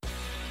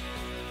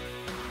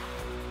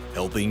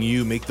helping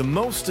you make the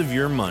most of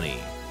your money.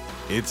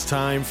 It's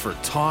time for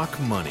Talk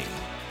Money.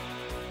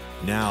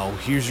 Now,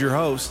 here's your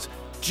host,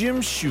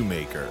 Jim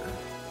Shoemaker.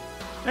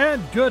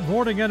 And good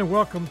morning and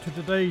welcome to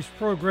today's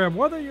program.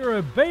 Whether you're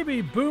a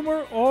baby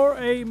boomer or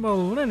a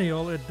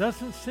millennial, it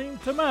doesn't seem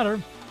to matter.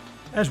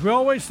 As we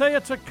always say,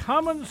 it's a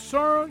common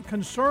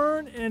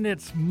concern and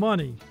it's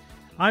money.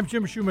 I'm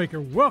Jim Shoemaker.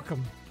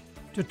 Welcome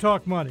to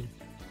Talk Money.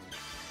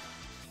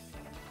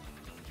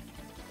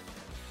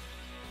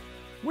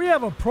 We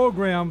have a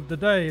program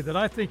today that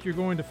I think you're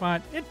going to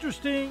find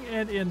interesting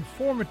and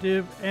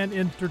informative and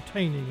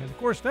entertaining. And, of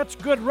course, that's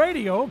good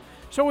radio,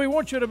 so we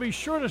want you to be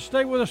sure to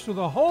stay with us through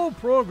the whole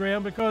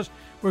program because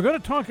we're going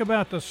to talk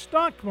about the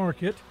stock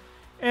market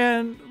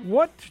and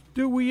what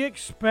do we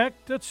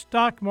expect the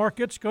stock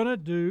market's going to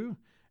do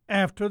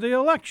after the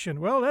election.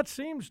 Well, that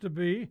seems to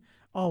be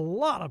a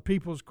lot of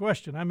people's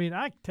question. I mean,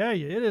 I tell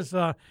you, it is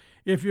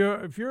if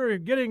you're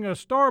getting a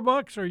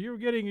Starbucks or you're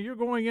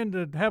going in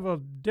to have a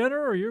dinner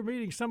or you're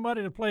meeting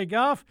somebody to play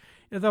golf,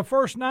 the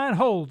first 9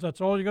 holes,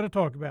 that's all you're going to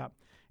talk about,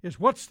 is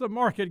what's the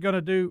market going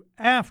to do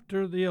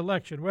after the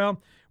election.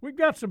 Well, we've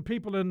got some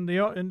people in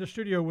the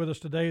studio with us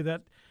today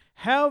that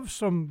have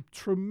some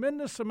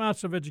tremendous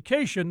amounts of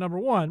education, number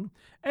one,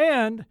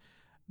 and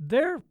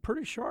they're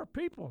pretty sharp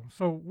people.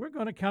 So we're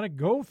going to kind of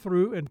go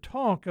through and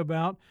talk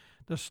about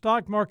the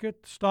stock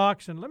market,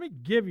 stocks, and let me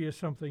give you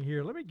something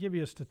here. Let me give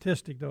you a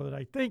statistic, though, that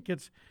I think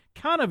it's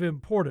kind of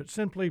important.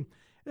 Simply,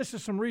 this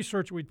is some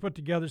research we put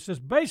together. It says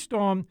based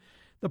on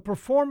the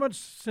performance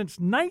since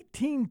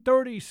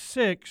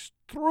 1936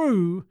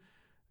 through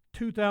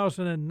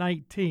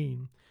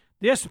 2019,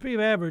 the S&P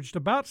averaged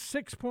about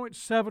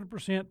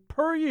 6.7%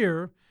 per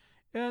year,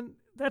 and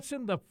that's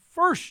in the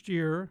first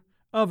year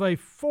of a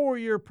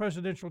 4-year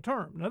presidential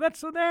term. Now,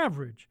 that's an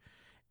average.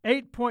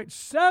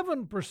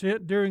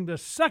 8.7% during the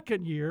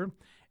second year,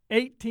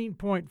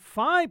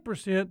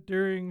 18.5%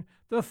 during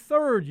the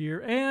third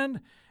year, and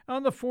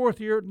on the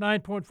fourth year,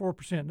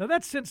 9.4%. Now,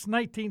 that's since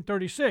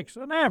 1936,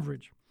 an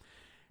average.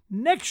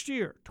 Next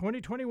year,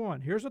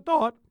 2021, here's a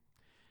thought.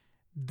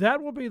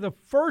 That will be the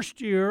first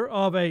year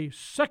of a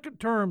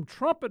second-term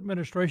Trump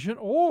administration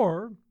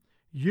or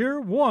year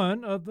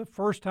one of the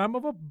first time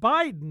of a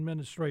Biden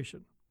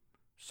administration.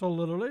 So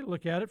literally,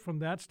 look at it from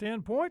that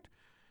standpoint.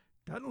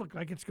 Doesn't look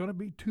like it's going to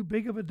be too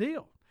big of a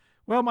deal.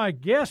 Well, my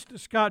guest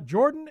is Scott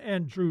Jordan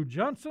and Drew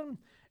Johnson,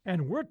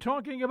 and we're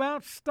talking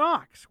about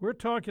stocks. We're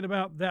talking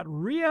about that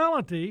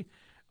reality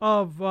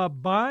of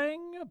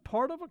buying a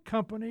part of a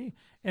company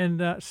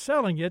and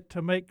selling it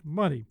to make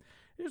money.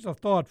 Here's a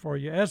thought for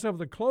you. As of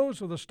the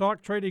close of the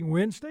stock trading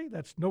Wednesday,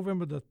 that's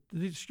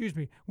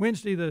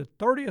Wednesday the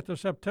 30th of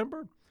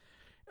September,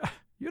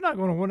 you're not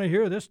going to want to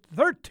hear this.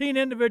 13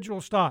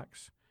 individual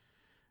stocks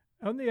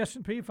on the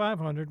S&P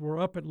 500 were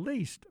up at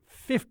least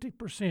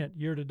 50%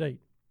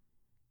 year-to-date.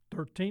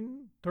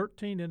 13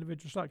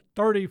 individual stocks.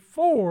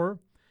 34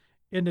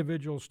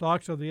 individual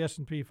stocks of the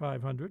S&P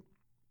 500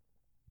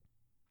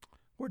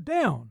 were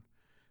down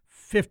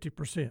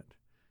 50%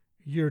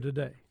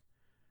 year-to-date.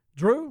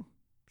 Drew,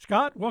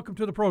 Scott, welcome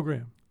to the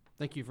program.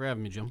 Thank you for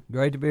having me, Jim.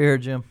 Great to be here,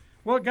 Jim.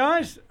 Well,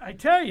 guys, I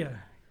tell you,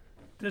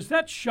 does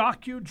that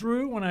shock you,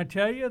 Drew, when I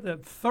tell you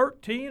that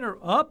 13 are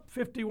up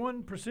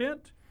 51%?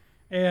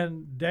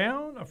 And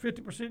down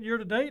 50%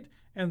 year-to-date,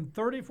 and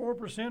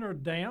 34% are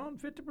down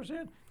 50%?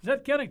 Does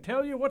that kind of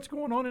tell you what's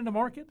going on in the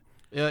market?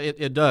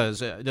 It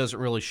does. It doesn't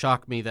really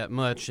shock me that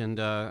much, and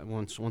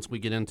once we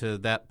get into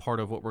that part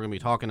of what we're going to be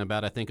talking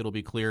about, I think it'll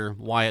be clear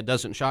why it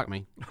doesn't shock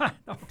me.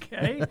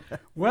 Okay.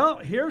 Well,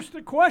 here's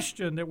the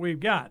question that we've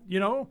got.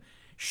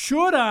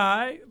 Should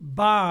I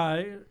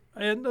buy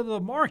into the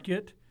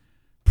market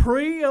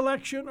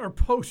pre-election or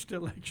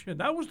post-election?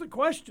 That was the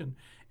question.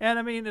 And,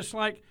 I mean, it's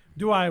like,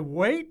 do I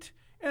wait?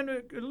 And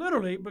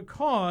literally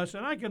because,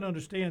 and I can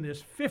understand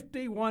this,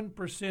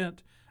 51%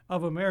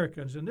 of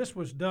Americans, and this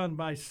was done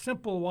by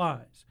Simple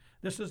Wise.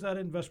 This is that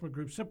investment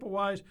group, Simple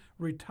Wise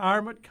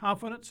Retirement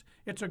Confidence.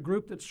 It's a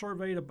group that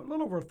surveyed a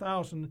little over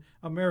 1,000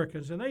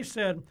 Americans, and they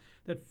said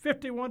that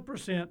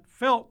 51%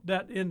 felt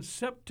that in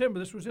September,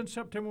 this was in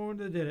September when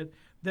they did it,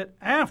 that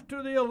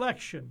after the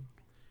election,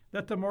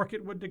 that the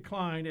market would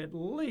decline at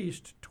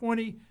least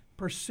 20%.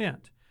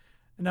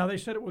 Now, they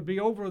said it would be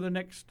over the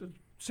next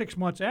 6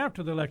 months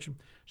after the election.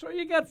 So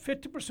you got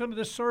 50% of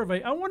this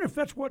survey. I wonder if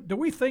that's do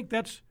we think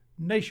that's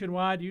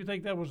nationwide? Do you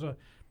think that was a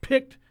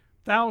picked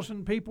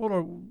 1,000 people?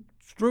 Or,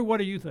 Drew, what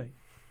do you think?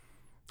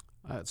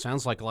 It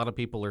sounds like a lot of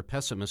people are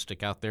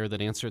pessimistic out there that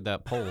answered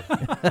that poll.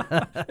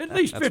 At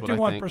least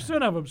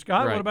 51% of them,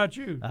 Scott. Right. What about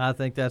you? I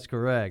think that's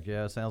correct.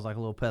 Yeah, it sounds like a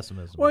little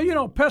pessimism.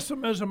 Well,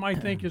 pessimism, I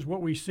think, is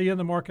what we see in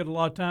the market a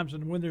lot of times.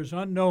 And when there's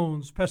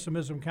unknowns,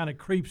 pessimism kind of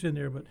creeps in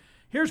there. But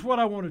here's what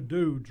I want to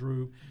do,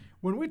 Drew.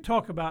 When we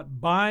talk about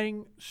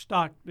buying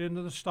stock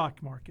into the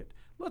stock market,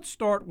 let's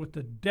start with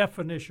the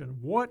definition.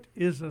 What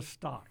is a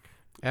stock?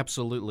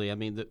 Absolutely. I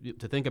mean,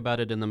 to think about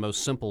it in the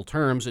most simple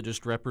terms, it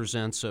just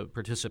represents a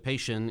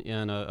participation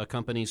in a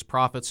company's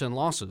profits and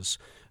losses.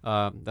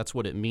 That's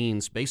what it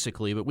means,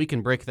 basically. But we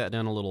can break that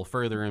down a little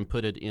further and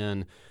put it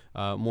in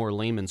more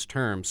layman's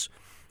terms.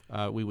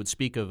 We would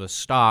speak of a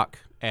stock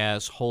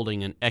as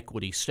holding an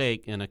equity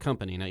stake in a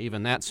company. Now,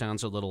 even that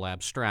sounds a little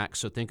abstract,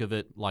 so think of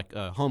it like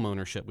home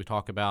ownership. We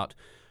talk about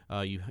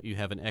you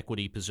have an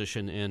equity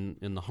position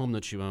in the home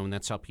that you own.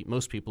 That's how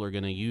most people are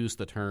going to use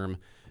the term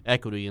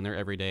equity in their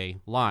everyday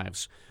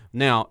lives.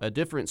 Now, a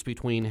difference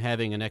between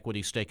having an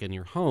equity stake in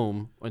your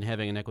home and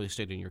having an equity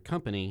stake in your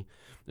company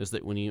is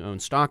that when you own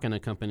stock in a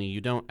company,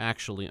 you don't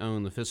actually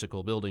own the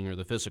physical building or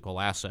the physical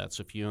assets.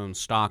 If you own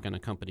stock in a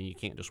company, you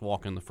can't just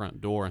walk in the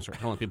front door and start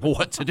telling people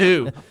what to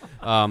do.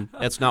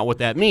 That's not what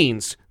that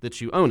means,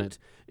 that you own it.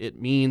 It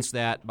means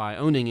that by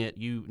owning it,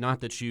 not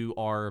that you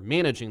are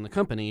managing the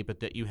company, but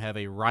that you have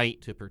a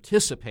right to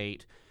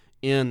participate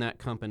in that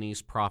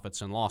company's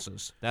profits and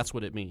losses. That's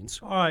what it means.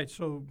 All right,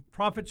 so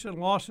profits and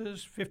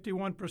losses,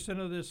 51%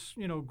 of this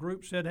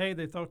group said, hey,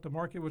 they thought the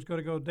market was going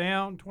to go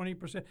down,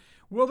 20%.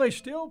 Will they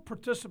still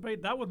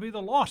participate? That would be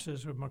the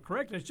losses, am I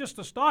correct? It's just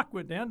the stock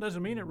went down.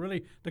 Doesn't mean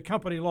the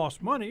company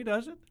lost money,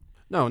 does it?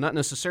 No, not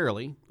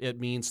necessarily. It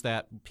means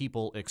that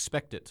people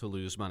expect it to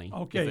lose money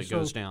if it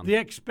goes down. The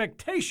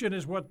expectation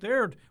is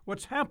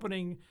what's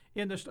happening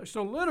in the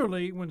so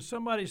literally when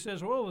somebody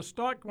says, well, the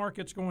stock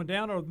market's going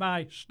down or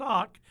my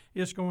stock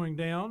is going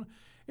down,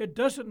 it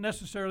doesn't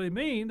necessarily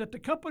mean that the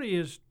company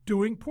is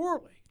doing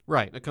poorly.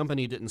 Right. A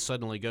company didn't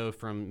suddenly go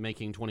from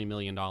making $20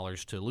 million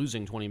to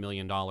losing $20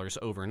 million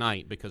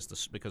overnight because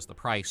the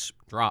price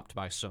dropped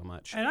by so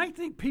much. And I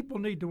think people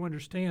need to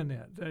understand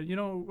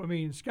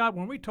that. Scott,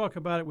 when we talk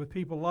about it with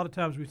people, a lot of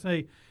times we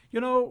say,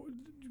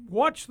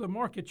 watch the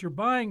market. You're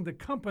buying the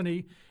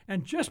company,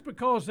 and just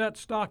because that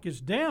stock is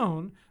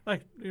down,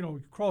 like,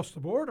 across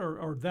the board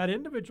or that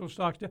individual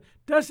stock's down,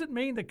 doesn't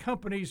mean the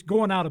company's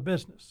going out of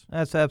business.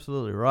 That's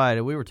absolutely right.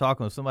 And we were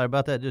talking with somebody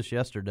about that just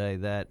yesterday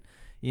that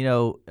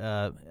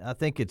I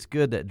think it's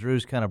good that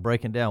Drew's kind of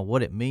breaking down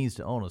what it means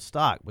to own a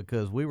stock,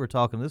 because we were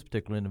talking to this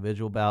particular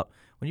individual about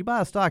when you buy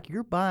a stock,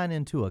 you're buying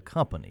into a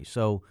company.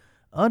 So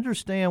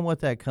understand what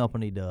that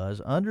company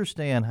does,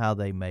 understand how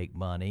they make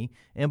money,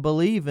 and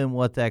believe in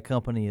what that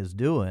company is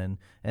doing,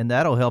 and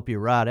that'll help you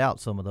ride out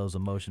some of those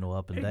emotional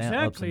ups and downs.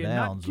 Exactly, and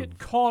not get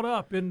caught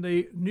up in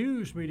the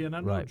news media. And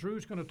I know Right.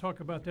 Drew's going to talk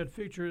about that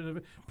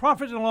feature.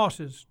 Profits and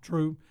losses,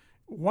 Drew.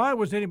 Why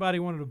was anybody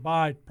wanting to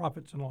buy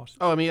profits and losses?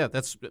 Oh, I mean, yeah,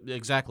 that's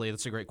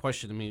a great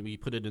question. I mean, you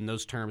put it in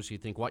those terms, you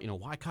think, why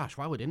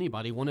would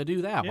anybody want to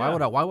do that? Yeah. Why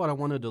would I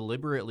want to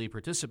deliberately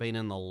participate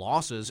in the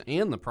losses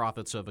and the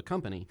profits of a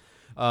company?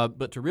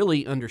 But to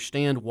really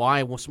understand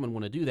why someone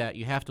want to do that,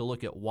 you have to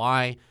look at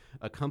why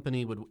a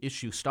company would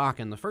issue stock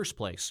in the first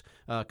place.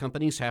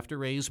 Companies have to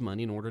raise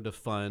money in order to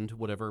fund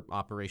whatever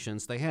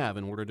operations they have,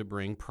 in order to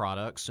bring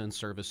products and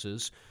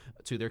services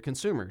to their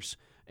consumers.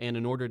 And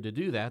in order to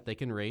do that, they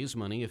can raise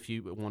money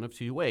one of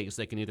two ways.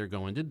 They can either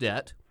go into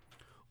debt,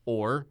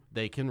 or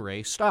they can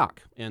raise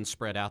stock and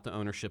spread out the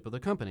ownership of the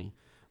company.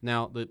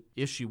 Now, the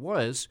issue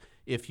was,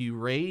 if you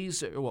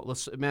raise,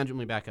 let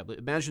me back up.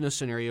 Imagine a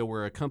scenario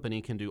where a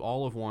company can do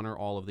all of one or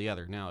all of the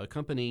other. Now, a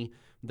company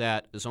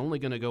that is only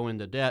going to go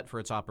into debt for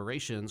its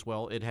operations,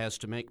 well, it has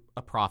to make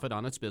a profit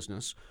on its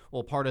business.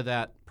 Well, part of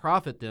that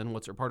profit then,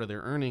 part of their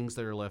earnings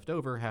that are left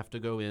over, have to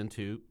go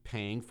into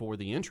paying for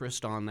the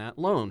interest on that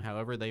loan,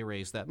 however they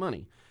raise that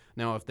money.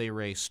 Now, if they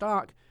raise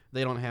stock,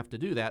 they don't have to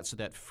do that, so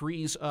that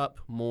frees up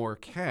more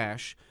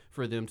cash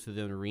for them to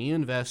then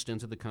reinvest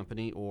into the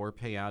company or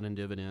pay out in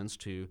dividends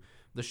to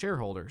the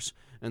shareholders.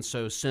 And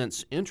so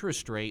since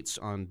interest rates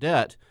on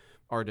debt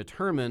are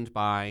determined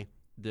by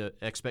the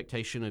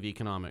expectation of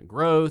economic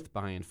growth,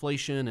 by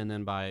inflation, and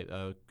then by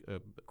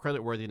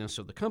creditworthiness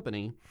of the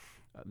company,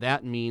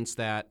 that means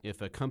that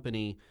if a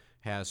company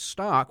has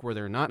stock where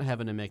they're not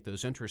having to make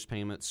those interest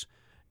payments,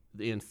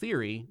 in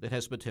theory, that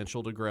has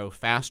potential to grow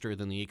faster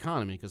than the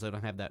economy because they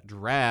don't have that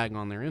drag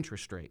on their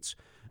interest rates.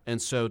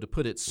 And so to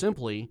put it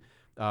simply,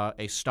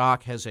 a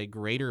stock has a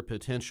greater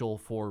potential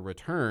for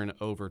return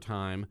over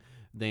time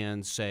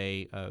than,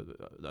 say,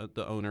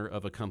 the owner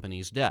of a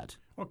company's debt.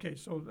 Okay,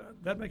 so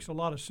that makes a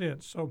lot of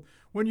sense. So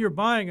when you're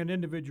buying an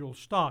individual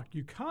stock,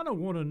 you kind of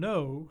want to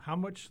know how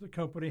much the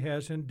company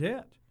has in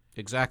debt.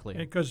 Exactly.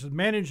 Because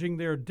managing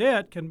their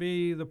debt can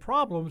be the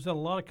problems that a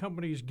lot of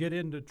companies get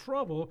into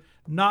trouble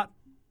not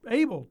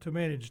able to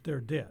manage their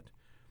debt.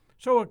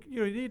 So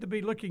you need to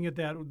be looking at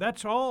that.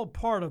 That's all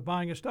part of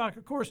buying a stock.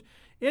 Of course,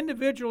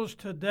 individuals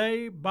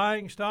today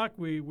buying stock,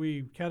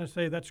 we kind of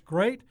say that's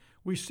great.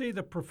 We see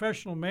the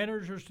professional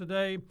managers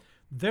today,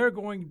 they're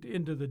going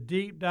into the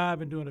deep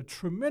dive and doing a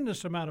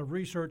tremendous amount of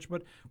research.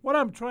 But what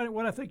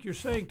I think you're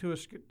saying to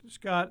us,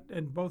 Scott,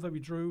 and both of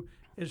you, Drew,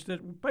 is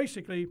that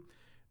basically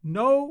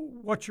know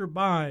what you're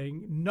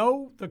buying,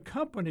 know the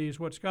company is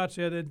what Scott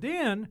said, and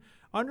then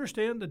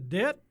understand the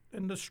debt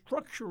and the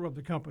structure of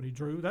the company,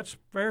 Drew. That's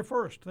very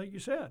first, I think you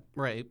said.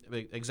 Right,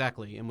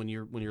 exactly. And when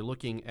you're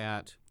looking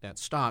at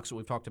stocks that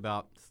we've talked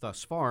about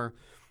thus far,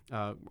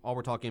 All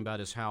we're talking about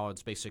is how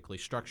it's basically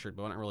structured,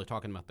 but we're not really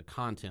talking about the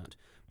content.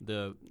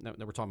 We're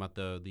talking about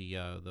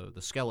the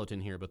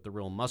skeleton here, but the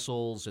real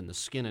muscles and the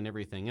skin and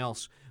everything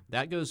else,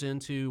 that goes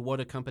into what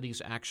a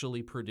company's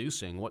actually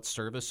producing. What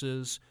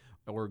services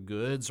or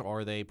goods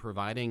are they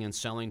providing and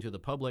selling to the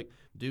public?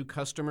 Do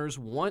customers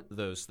want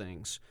those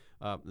things?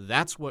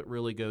 That's what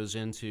really goes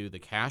into the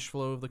cash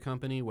flow of the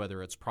company,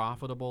 whether it's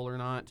profitable or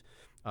not.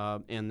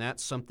 And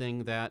that's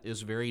something that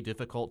is very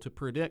difficult to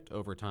predict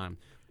over time.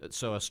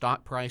 So a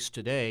stock price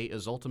today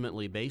is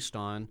ultimately based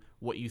on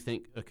what you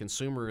think a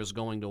consumer is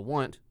going to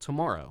want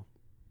tomorrow.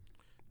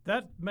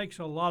 That makes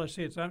a lot of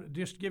sense.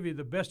 Just to give you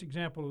the best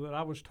example that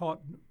I was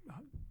taught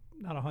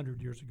not 100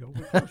 years ago.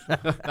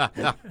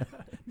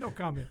 No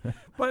comment.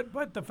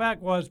 But the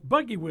fact was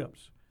buggy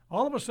whips.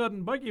 All of a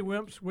sudden, buggy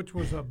whips, which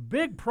was a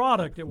big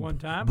product at one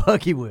time.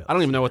 Buggy whips. I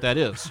don't even know what that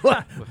is.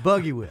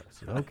 Buggy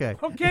whips. Okay.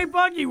 Okay,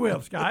 buggy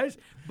whips, guys.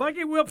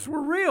 Buggy whips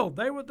were real.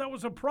 That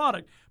was a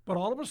product. But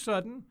all of a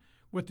sudden,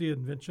 with the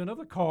invention of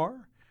the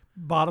car,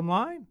 bottom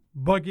line,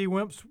 buggy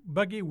whips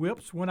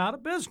went out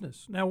of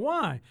business. Now,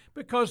 why?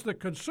 Because the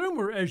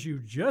consumer, as you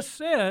just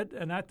said,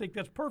 and I think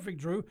that's perfect,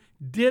 Drew,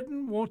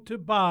 didn't want to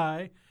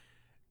buy.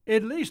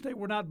 At least they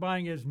were not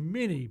buying as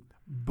many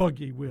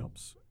buggy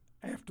whips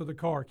after the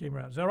car came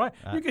around. Is that right?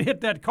 You could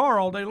hit that car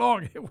all day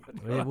long.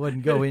 It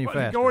wouldn't go any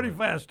faster. Go any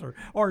faster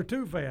or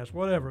too fast,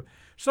 whatever.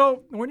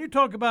 So when you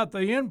talk about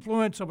the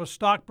influence of a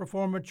stock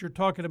performance, you're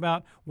talking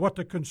about what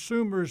the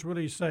consumer is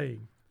really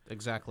saying.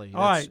 Exactly.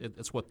 All right.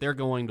 It's what they're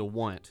going to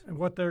want. And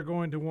what they're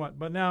going to want.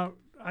 But now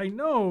I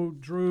know,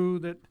 Drew,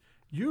 that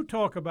you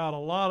talk about a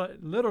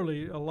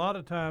lot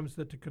of times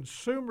that the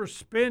consumer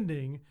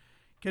spending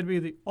can be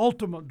the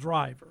ultimate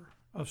driver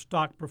of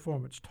stock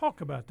performance.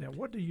 Talk about that.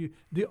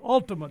 The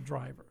ultimate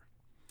driver?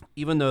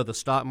 Even though the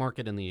stock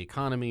market and the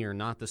economy are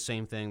not the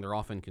same thing, they're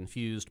often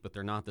confused, but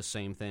they're not the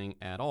same thing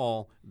at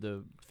all.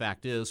 The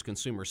fact is,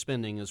 consumer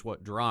spending is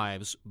what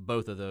drives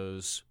both of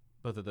those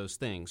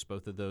things,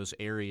 both of those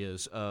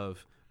areas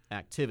of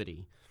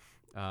activity.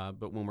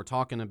 But when we're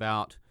talking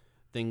about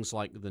things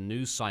like the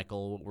news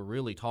cycle, what we're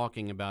really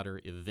talking about are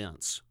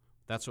events.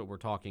 That's what we're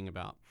talking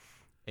about.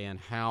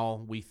 And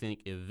how we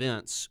think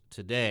events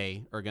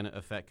today are going to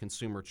affect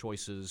consumer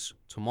choices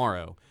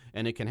tomorrow.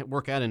 And it can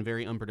work out in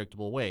very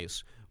unpredictable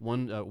ways.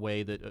 One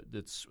way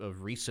that's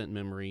of recent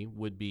memory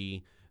would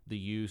be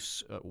the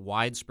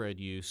widespread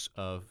use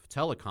of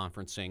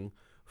teleconferencing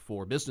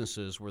for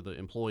businesses where the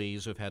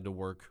employees have had to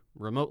work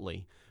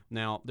remotely.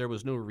 Now, there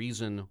was no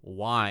reason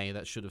why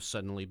that should have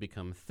suddenly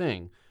become a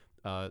thing.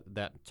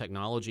 That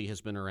technology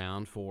has been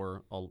around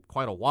for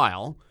quite a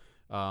while.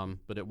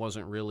 But it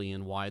wasn't really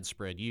in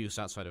widespread use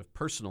outside of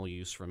personal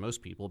use for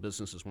most people.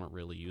 Businesses weren't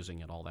really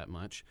using it all that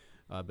much,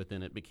 but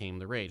then it became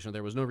the rage. Now,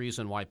 there was no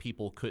reason why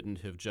people couldn't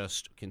have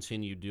just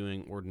continued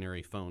doing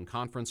ordinary phone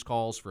conference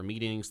calls for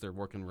meetings. They're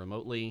working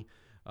remotely.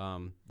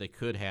 They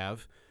could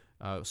have.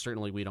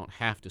 Certainly, we don't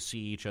have to see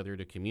each other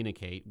to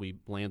communicate. We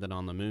landed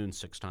on the moon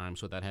 6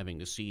 times without having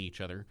to see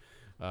each other,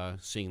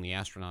 seeing the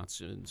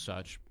astronauts and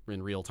such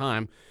in real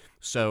time.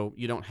 So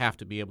you don't have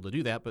to be able to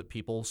do that, but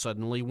people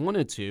suddenly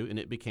wanted to, and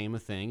it became a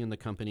thing, and the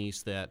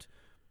companies that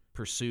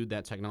pursued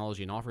that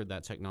technology and offered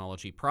that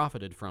technology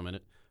profited from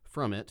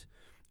it,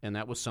 and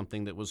that was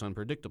something that was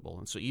unpredictable.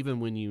 And so even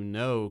when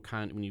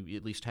when you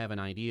at least have an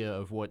idea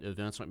of what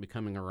events might be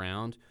coming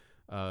around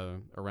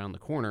the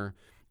corner,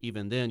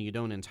 even then you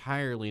don't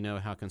entirely know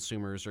how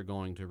consumers are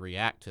going to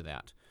react to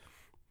that.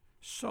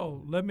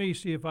 So let me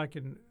see if I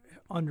can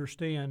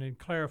understand and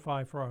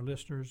clarify for our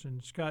listeners,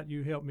 and Scott,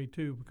 you help me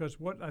too, because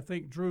what I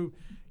think, Drew,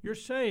 you're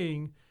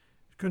saying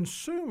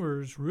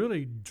consumers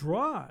really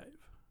drive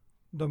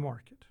the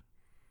market.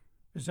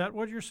 Is that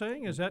what you're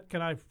saying? Is that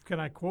can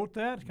I quote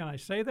that? Can I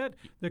say that?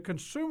 The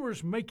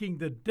consumer's making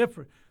the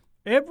difference.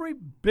 Every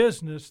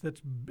business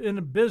that's in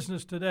a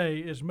business today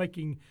is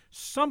making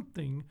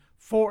something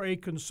for a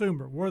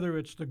consumer, whether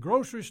it's the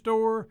grocery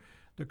store,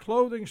 the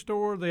clothing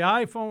store, the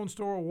iPhone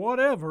store,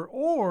 whatever,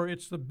 or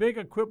it's the big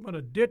equipment,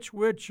 a Ditch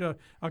Witch, a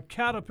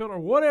Caterpillar,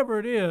 whatever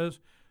it is,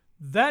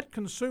 that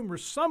consumer,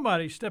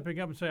 somebody's stepping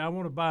up and saying, I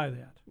want to buy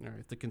that. All right.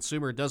 If the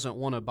consumer doesn't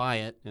want to buy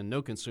it and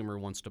no consumer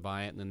wants to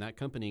buy it, then that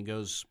company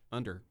goes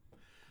under.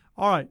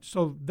 All right,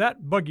 so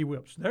that buggy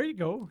whips. There you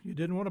go. You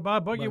didn't want to buy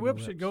buggy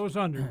whips, it goes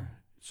under.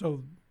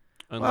 So,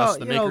 unless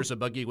the makers of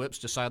buggy whips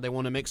decide they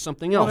want to make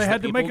something else. They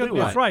had to make it.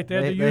 That's right. They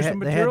had to use the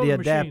material. They had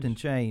to adapt machines. and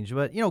change.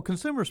 But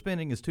consumer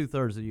spending is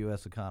 2/3 of the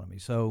U.S. economy.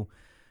 So,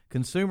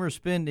 consumer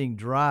spending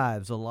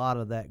drives a lot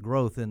of that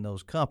growth in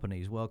those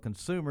companies. Well,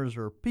 consumers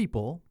are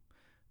people.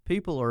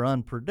 People are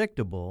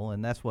unpredictable,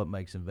 and that's what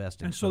makes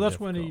investing. And so that's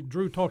difficult. when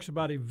Drew talks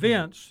about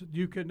events.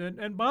 You can,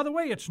 and by the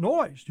way, it's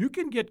noise. You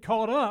can get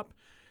caught up,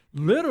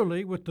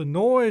 literally, with the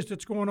noise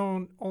that's going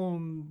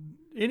on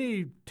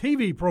any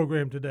TV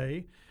program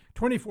today.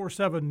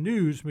 24/7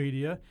 news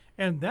media,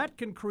 and that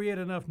can create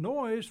enough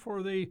noise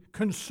for the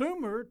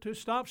consumer to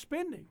stop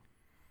spending.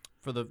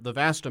 For the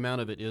vast amount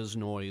of it is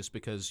noise,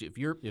 because if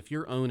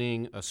you're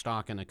owning a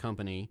stock in a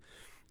company,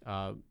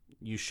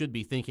 you should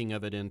be thinking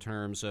of it in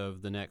terms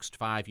of the next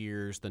 5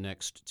 years, the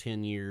next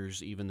 10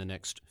 years, even the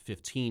next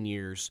 15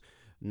 years,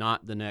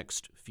 not the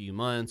next few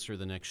months or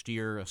the next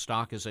year. A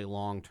stock is a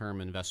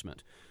long-term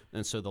investment.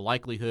 And so the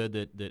likelihood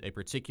that a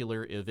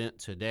particular event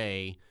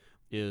today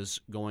is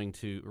going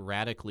to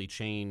radically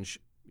change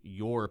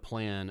your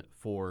plan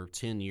for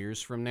 10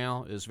 years from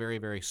now is very,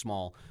 very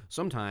small.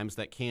 Sometimes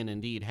that can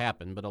indeed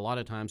happen, but a lot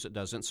of times it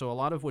doesn't. So a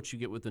lot of what you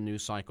get with the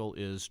news cycle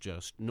is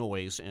just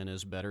noise and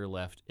is better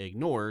left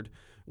ignored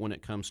when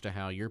it comes to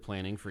how you're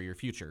planning for your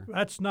future.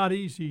 That's not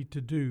easy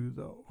to do,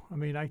 though. I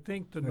mean, I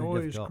think the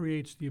noise difficult.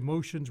 creates the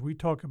emotions. We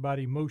talk about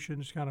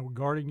emotions, kind of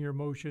guarding your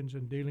emotions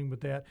and dealing with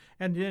that.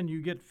 And then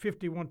you get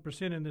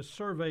 51% in this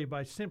survey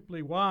by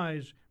Simply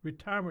Wise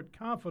Retirement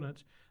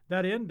Confidence.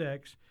 That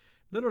index,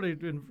 literally,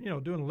 doing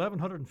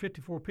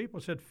 1,154 people,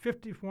 said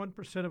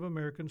 51% of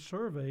Americans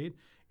surveyed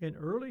in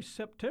early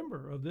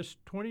September of this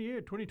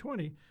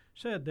 2020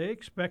 said they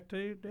expect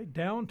a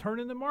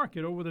downturn in the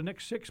market over the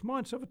next 6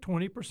 months of a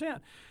 20%.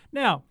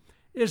 Now,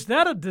 is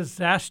that a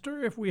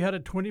disaster if we had a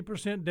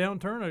 20%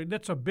 downturn?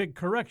 That's a big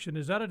correction.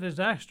 Is that a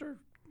disaster,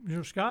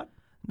 Scott?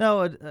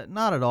 No,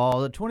 not at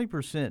all. The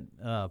 20%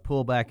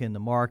 pullback in the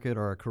market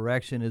or a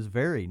correction is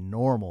very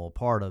normal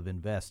part of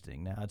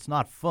investing. Now, it's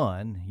not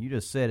fun. You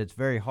just said it's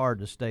very hard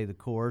to stay the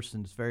course,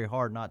 and it's very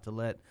hard not to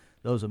let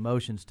those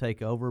emotions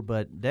take over.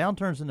 But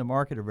downturns in the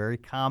market are very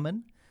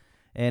common,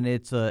 and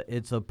it's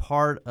a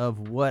part of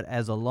what,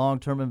 as a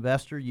long-term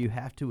investor, you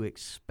have to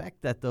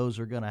expect that those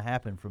are going to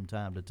happen from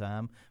time to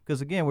time because,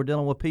 again, we're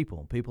dealing with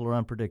people. People are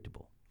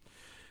unpredictable.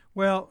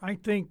 Well, I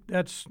think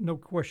that's no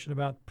question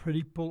about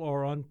people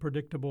are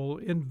unpredictable.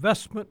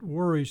 Investment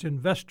worries,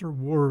 investor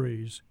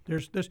worries.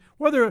 There's this,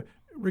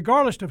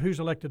 regardless of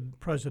who's elected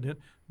president,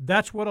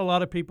 that's what a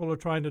lot of people are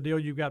trying to deal.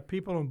 You've got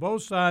people on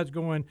both sides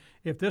going,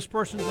 if this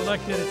person's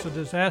elected, it's a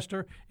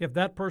disaster. If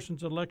that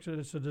person's elected,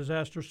 it's a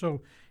disaster.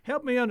 So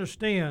help me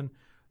understand.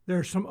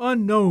 There's some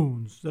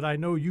unknowns that I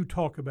know you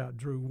talk about,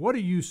 Drew. What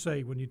do you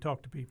say when you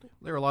talk to people?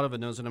 There are a lot of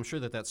unknowns, and I'm sure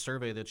that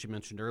survey that you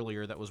mentioned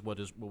earlier, that was what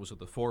was at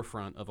the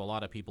forefront of a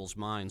lot of people's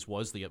minds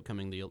was the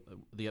upcoming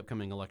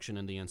election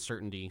and the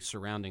uncertainty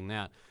surrounding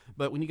that.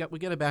 But when we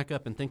got to back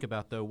up and think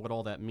about, though, what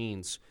all that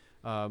means.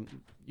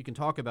 You can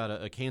talk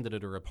about a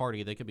candidate or a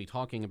party. They could be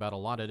talking about a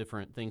lot of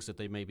different things that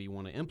they maybe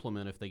want to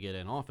implement if they get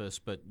in office,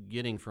 but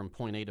getting from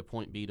point A to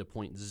point B to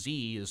point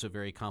Z is a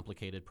very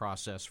complicated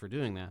process for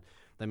doing that.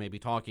 They may be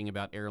talking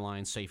about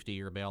airline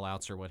safety or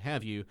bailouts or what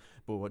have you,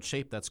 but what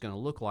shape that's going to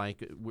look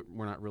like,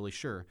 we're not really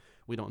sure.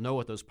 We don't know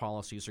what those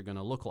policies are going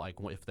to look like.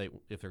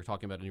 If they're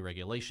talking about any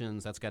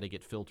regulations, that's got to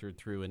get filtered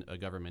through a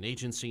government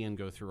agency and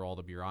go through all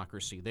the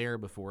bureaucracy there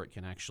before it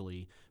can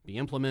actually be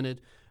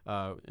implemented.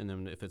 And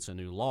then if it's a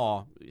new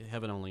law,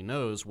 heaven only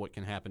knows what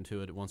can happen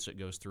to it once it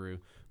goes through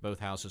both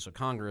houses of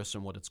Congress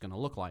and what it's going to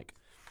look like.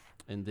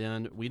 And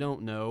then we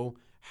don't know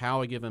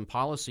how a given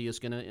policy is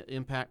going to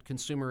impact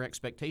consumer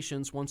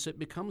expectations once it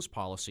becomes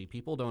policy.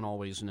 People don't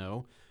always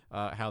know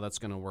how that's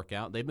going to work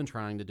out. They've been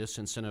trying to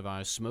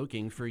disincentivize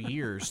smoking for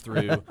years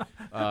through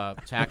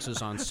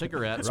taxes on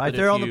cigarettes. Right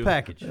there on the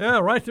package. Yeah,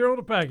 right there on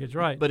the package,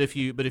 right. But if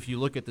you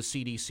look at the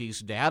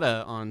CDC's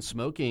data on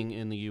smoking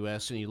in the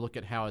U.S. and you look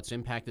at how it's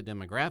impacted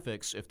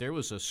demographics, if there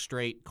was a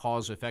straight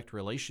cause-effect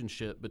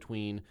relationship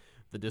between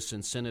the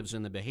disincentives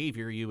and the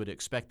behavior, you would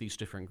expect these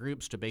different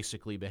groups to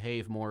basically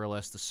behave more or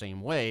less the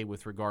same way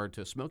with regard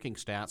to smoking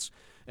stats,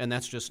 and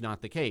that's just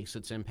not the case.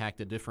 It's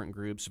impacted different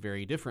groups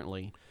very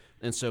differently.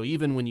 And so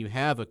even when you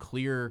have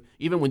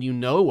even when you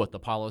know what the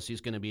policy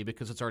is going to be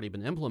because it's already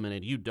been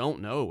implemented, you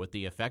don't know what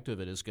the effect of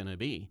it is going to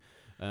be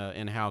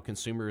and how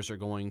consumers are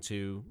going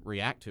to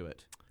react to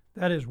it.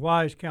 That is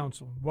wise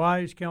counsel.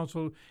 Wise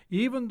counsel.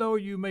 Even though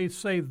you may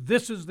say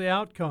this is the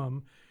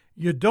outcome,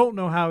 you don't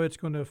know how it's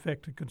going to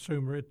affect the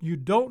consumer. You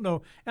don't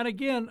know. And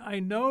again, I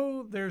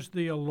know there's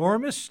the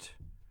alarmist,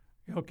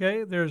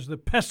 okay? There's the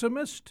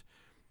pessimist.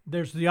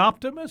 There's the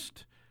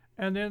optimist.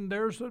 And then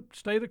there's a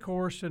stay the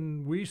course.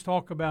 And we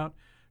talk about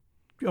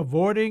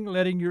avoiding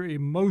letting your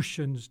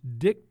emotions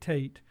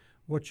dictate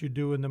what you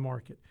do in the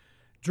market.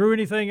 Drew,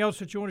 anything else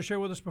that you want to share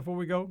with us before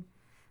we go?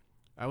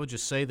 I would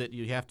just say that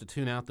you have to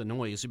tune out the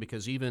noise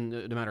because even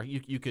no matter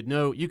you could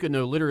know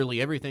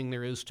literally everything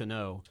there is to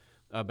know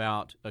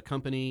about a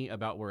company,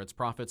 about where its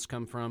profits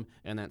come from,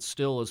 and that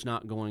still is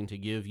not going to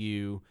give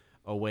you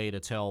a way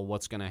to tell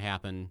what's going to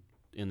happen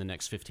in the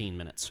next 15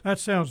 minutes. That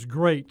sounds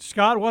great.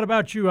 Scott, what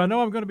about you? I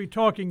know I'm going to be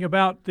talking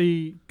about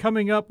the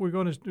coming up. We're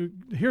going to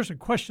here's a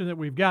question that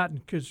we've gotten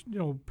because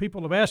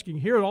people have asking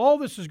here. All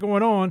this is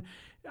going on.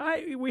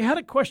 We had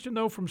a question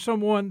though from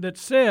someone that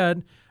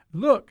said,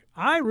 "Look,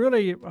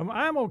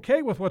 I'm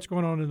okay with what's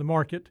going on in the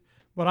market,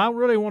 but I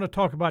really want to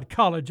talk about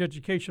college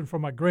education for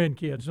my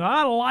grandkids." And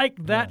I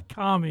like that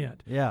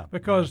comment. Yeah.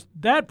 Because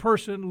that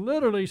person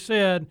literally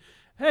said,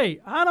 hey,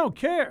 I don't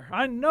care.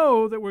 I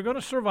know that we're going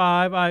to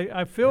survive.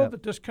 I feel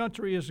that this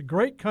country is a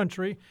great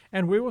country,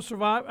 and we will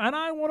survive. And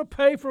I want to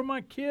pay for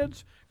my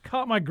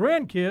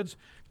grandkids'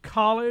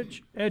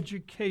 college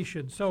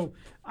education. So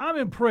I'm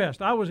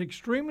impressed. I was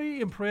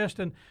extremely impressed.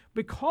 And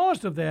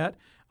because of that,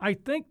 I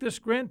think this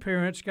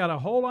grandparent's got a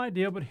whole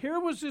idea, but here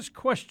was this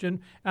question,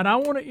 and I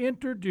want to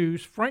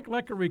introduce Frank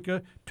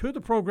Lecarica to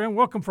the program.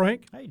 Welcome,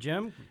 Frank. Hey,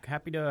 Jim.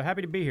 Happy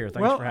to be here.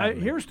 Thanks for having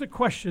me. Here's the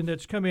question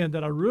that's come in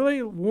that I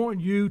really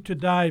want you to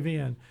dive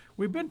in.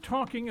 We've been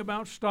talking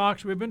about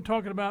stocks. We've been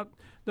talking about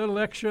the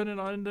election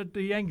and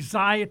the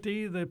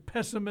anxiety, the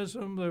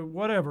pessimism, the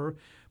whatever.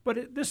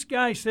 But this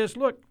guy says,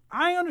 look,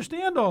 I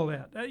understand all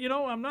that.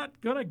 I'm not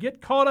going to get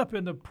caught up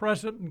in the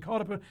present and caught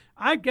up in –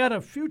 I've got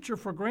a future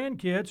for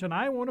grandkids, and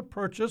I want to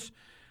purchase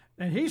 –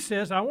 and he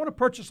says, I want to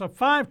purchase a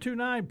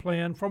 529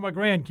 plan for my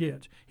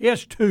grandkids. He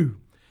has 2.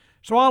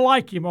 So I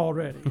like him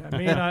already. I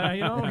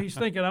mean, he's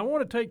thinking, I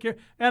want to take care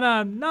 – and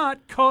I'm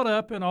not caught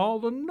up in all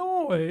the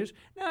noise.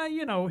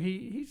 Now,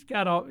 he's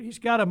got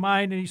a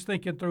mind, and he's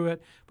thinking through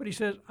it. But he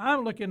says,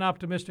 I'm looking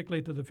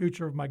optimistically to the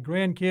future of my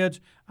grandkids.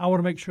 I want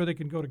to make sure they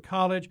can go to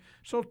college.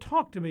 So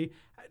talk to me.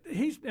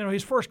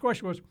 His first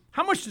question was,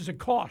 how much does it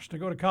cost to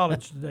go to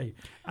college today?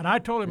 And I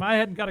told him I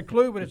hadn't got a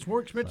clue, but it's more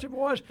expensive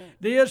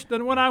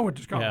than when I went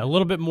to college. Yeah, a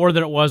little bit more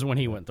than it was when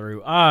he went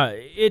through.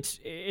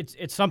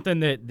 It's something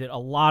that a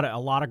lot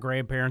of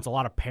grandparents, a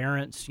lot of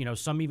parents,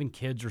 some even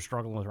kids are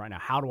struggling with right now.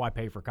 How do I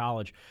pay for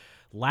college?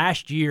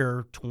 Last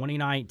year,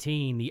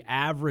 2019, the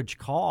average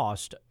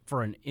cost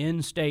for an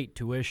in-state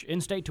tuition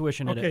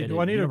at a do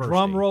I need university. a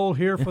drum roll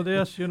here for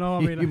this? You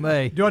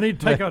may. Do I need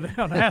to take an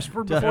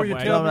aspirin before you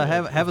tell me?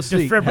 Have a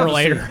seat.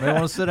 Defibrillator. They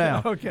want to sit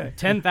down. Okay.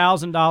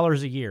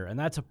 $10,000 a year, and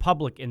that's a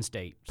public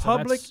in-state.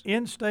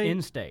 In-state?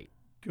 In-state.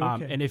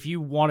 Okay. And if you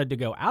wanted to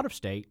go out of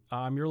state,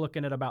 you're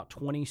looking at about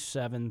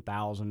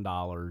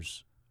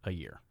 $27,000 a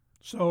year.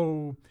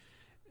 So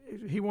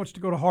he wants to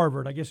go to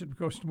Harvard. I guess it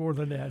costs more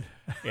than that.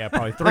 Yeah,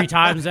 probably 3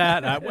 times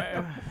that.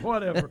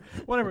 Whatever.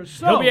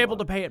 So he'll be able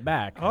to pay it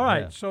back. All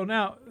right. Yeah. So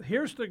now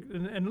here's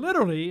and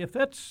literally, if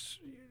that's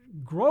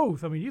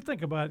growth, I mean, you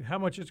think about how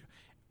much it's.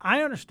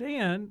 I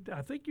understand.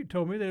 I think you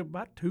told me that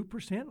about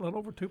 2%, a little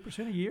over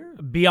 2% a year.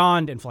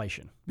 Beyond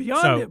inflation.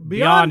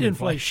 Beyond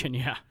inflation.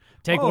 Yeah.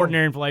 Take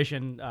ordinary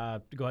inflation, go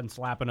ahead and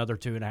slap another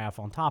 2.5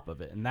 on top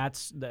of it, and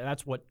that's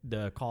what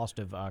the cost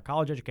of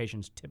college education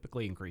is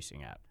typically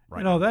increasing at.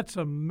 Right now. That's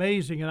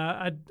amazing,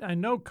 and I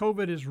know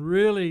COVID is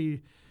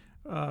really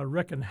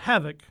wreaking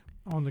havoc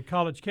on the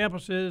college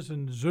campuses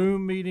and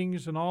Zoom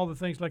meetings and all the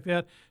things like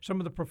that.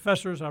 Some of the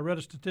professors, I read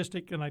a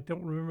statistic, and I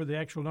don't remember the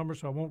actual number,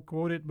 so I won't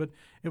quote it, but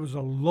it was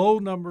a low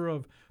number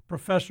of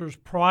professors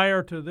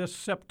prior to this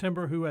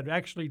September who had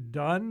actually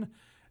done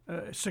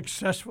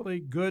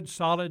successfully good,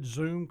 solid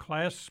Zoom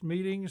class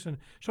meetings. And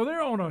so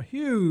they're on a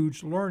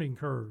huge learning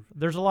curve.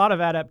 There's a lot of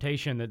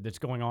adaptation that's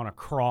going on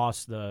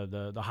across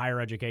the higher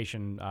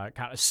education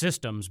kind of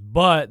systems,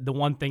 but the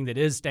one thing that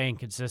is staying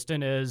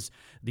consistent is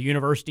the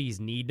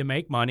universities need to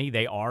make money.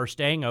 They are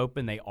staying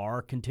open. They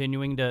are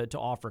continuing to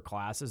offer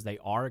classes. They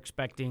are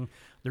expecting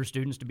their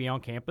students to be on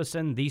campus,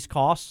 and these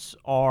costs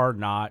are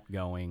not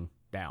going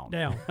down.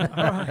 All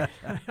right.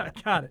 I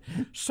got it.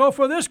 So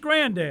for this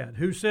granddad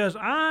who says,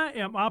 I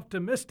am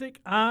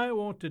optimistic, I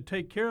want to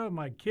take care of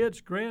my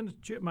kids,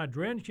 my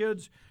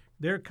grandkids,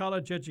 their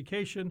college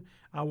education,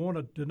 I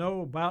wanted to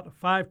know about a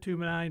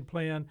 529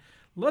 plan.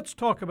 Let's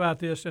talk about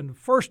this. And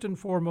first and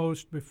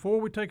foremost, before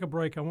we take a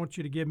break, I want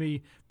you to give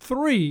me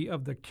 3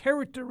 of the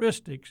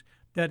characteristics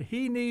that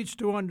he needs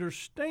to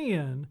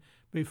understand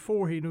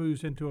before he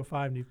moves into a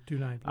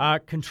 529 plan.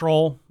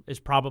 Control is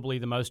probably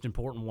the most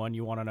important one.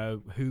 You want to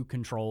know who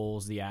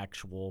controls the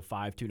actual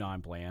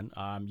 529 plan.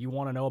 You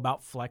want to know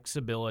about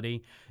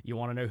flexibility. You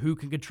want to know who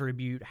can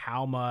contribute,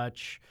 how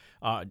much.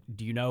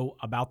 Do you know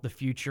about the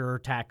future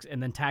tax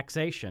and then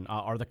taxation?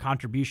 Are the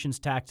contributions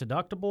tax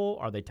deductible?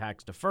 Are they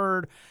tax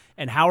deferred?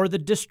 And how are the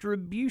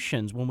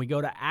distributions when we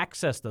go to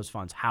access those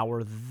funds? How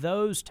are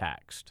those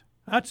taxed?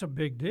 That's a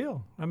big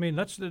deal. I mean,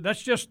 that's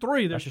just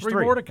 3. There's just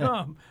 3 more to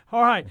come.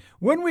 All right.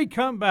 When we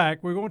come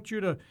back, we want you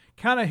to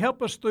kind of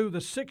help us through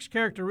the 6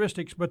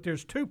 characteristics, but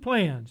there's 2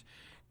 plans.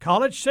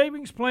 College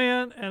savings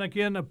plan and,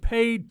 again, a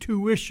paid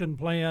tuition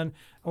plan.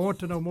 I want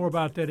to know more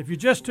about that. If you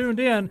just tuned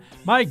in,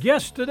 my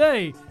guest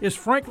today is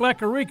Frank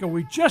Lecarica.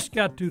 We just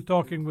got to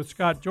talking with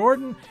Scott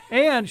Jordan,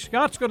 and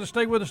Scott's going to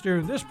stay with us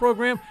during this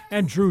program,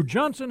 and Drew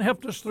Johnson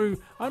helped us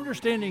through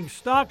understanding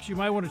stocks. You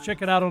might want to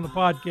check it out on the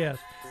podcast.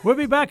 We'll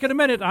be back in a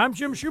minute. I'm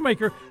Jim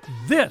Shoemaker.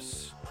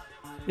 This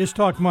is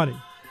Talk Money.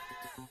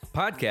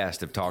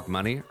 Podcasts of Talk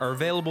Money are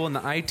available in the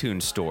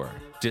iTunes store.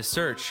 Just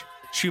search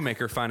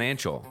Shoemaker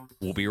Financial.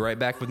 We'll be right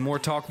back with more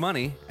Talk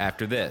Money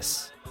after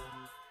this.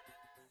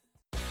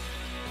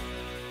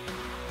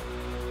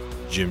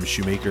 Jim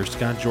Shoemaker,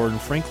 Scott Jordan,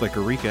 Frank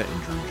Lecarica,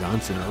 and Drew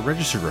Johnson are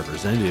registered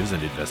representatives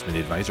and investment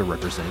advisor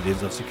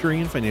representatives of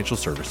Securian Financial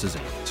Services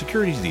Inc.,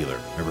 securities dealer,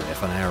 member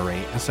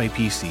FINRA,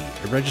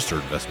 SIPC, a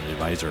registered investment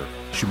advisor.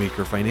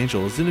 Shoemaker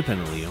Financial is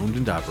independently owned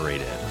and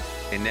operated.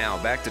 And now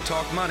back to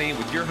Talk Money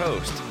with your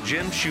host,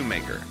 Jim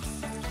Shoemaker.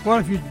 Well,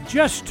 if you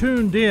just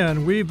tuned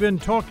in, we've been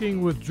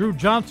talking with Drew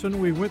Johnson.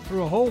 We went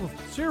through a whole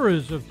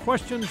series of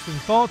questions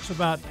and thoughts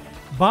about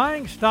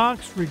buying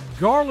stocks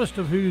regardless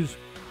of who's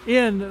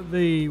in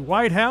the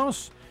White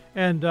House.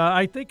 And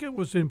I think it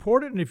was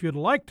important. And if you'd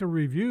like to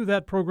review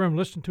that program,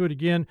 listen to it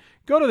again,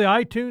 go to the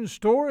iTunes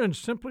store and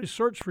simply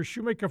search for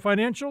Shoemaker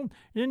Financial.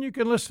 And you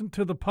can listen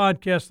to the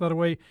podcast that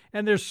way.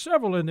 And there's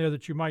several in there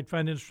that you might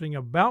find interesting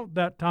about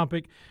that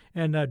topic.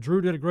 And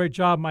Drew did a great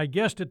job. My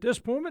guest at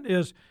this moment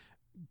is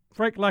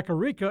Frank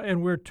Lacarica,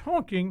 and we're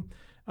talking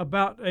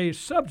about a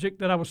subject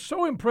that I was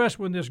so impressed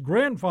when this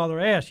grandfather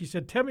asked. He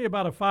said, tell me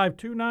about a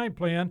 529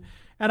 plan.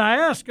 And I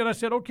asked, and I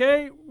said,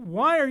 okay,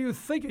 why are you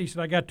thinking? He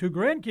said, I got 2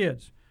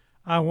 grandkids.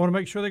 I want to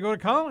make sure they go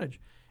to college.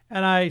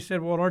 And I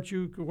said, well,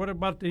 what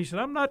about, he said,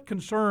 I'm not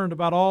concerned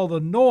about all the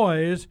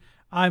noise.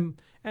 And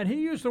he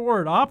used the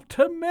word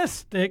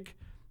optimistic.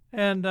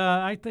 And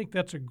I think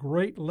that's a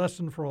great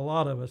lesson for a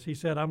lot of us. He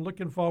said, I'm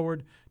looking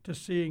forward to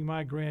seeing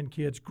my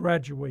grandkids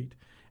graduate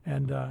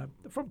and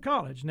from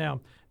college. Now,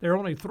 they're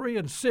only 3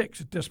 and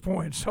 6 at this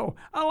point, so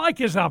I like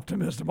his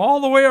optimism all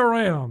the way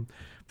around.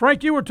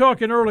 Frank, you were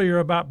talking earlier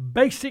about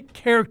basic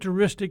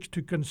characteristics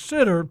to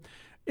consider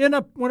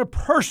when a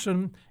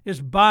person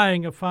is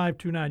buying a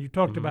 529. You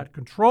talked about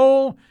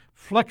control,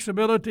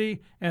 flexibility,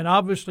 and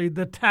obviously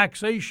the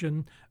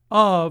taxation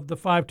of the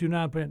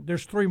 529 plan.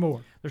 There's 3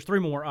 more. There's 3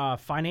 more.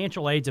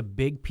 Financial aid's a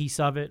big piece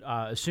of it.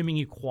 Assuming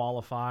you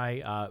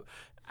qualify,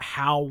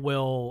 how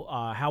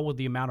will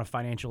the amount of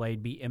financial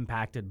aid be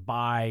impacted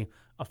by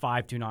a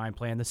 529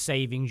 plan, the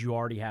savings you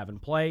already have in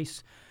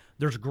place?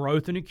 There's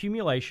growth and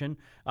accumulation.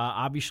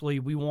 Obviously,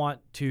 we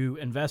want to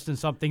invest in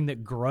something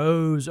that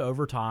grows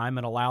over time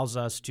and allows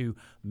us to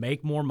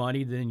make more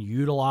money than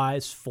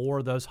utilize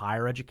for those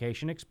higher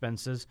education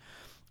expenses.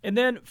 And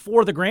then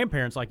for the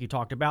grandparents, like you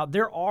talked about,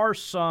 there are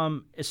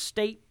some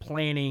estate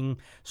planning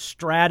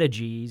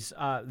strategies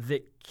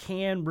that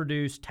can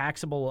reduce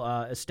taxable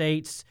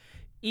estates,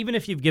 even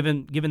if you've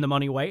given the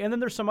money away. And then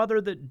there's some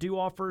other that do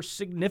offer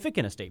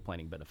significant estate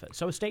planning benefits.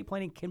 So estate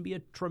planning can be a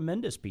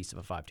tremendous piece of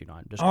a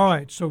 529 discussion. All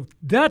right, so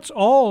that's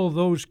all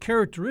those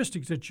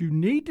characteristics that you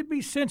need to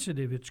be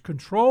sensitive. It's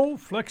control,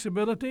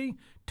 flexibility,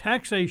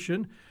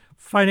 taxation,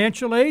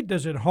 financial aid.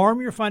 Does it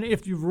harm your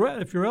if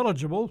you're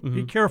eligible?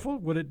 Be careful.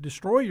 Would it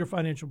destroy your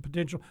financial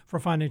potential for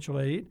financial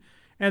aid?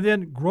 And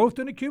then growth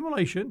and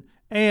accumulation,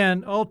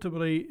 and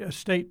ultimately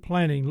estate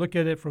planning. Look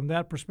at it from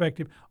that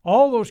perspective.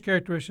 All those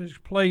characteristics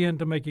play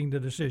into making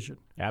the decision.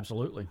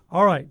 Absolutely.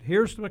 All right,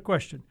 here's the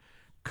question.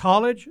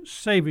 College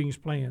savings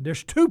plan.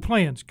 There's 2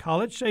 plans,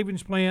 college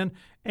savings plan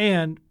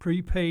and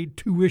prepaid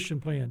tuition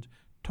plans.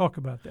 Talk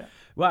about that.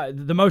 Well,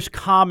 the most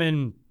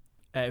common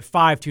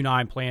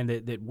 529 plan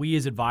that we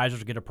as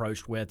advisors get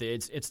approached with,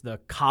 it's the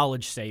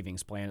college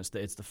savings plan. It's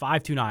the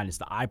 529. It's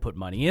the I put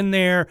money in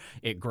there.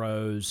 It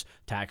grows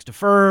tax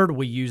deferred.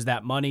 We use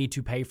that money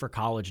to pay for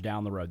college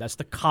down the road. That's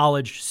the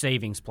college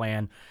savings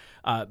plan.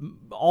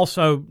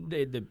 Also,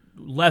 the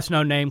less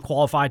known name,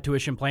 qualified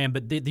tuition plan,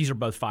 but these are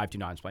both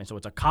 529 plans. So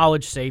it's a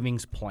college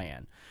savings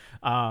plan.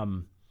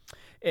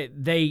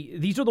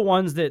 These are the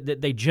ones that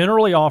they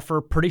generally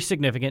offer pretty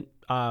significant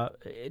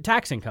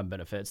tax income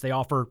benefits. They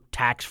offer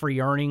tax-free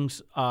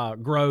earnings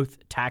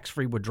growth,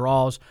 tax-free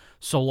withdrawals,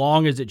 so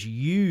long as it's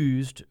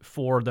used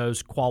for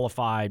those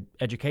qualified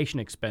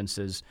education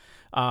expenses.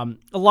 A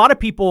lot of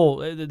people,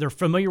 they're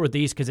familiar with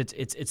these because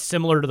it's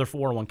similar to their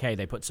 401k.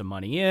 They put some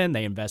money in,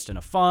 they invest in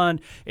a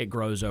fund, it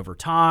grows over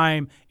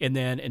time, and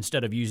then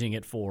instead of using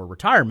it for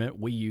retirement,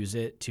 we use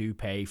it to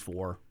pay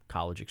for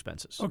college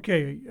expenses.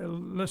 Okay,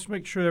 let's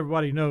make sure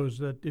everybody knows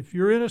that if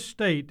you're in a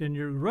state and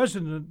you're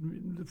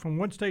resident from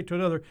one state to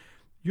another,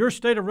 your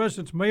state of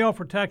residence may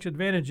offer tax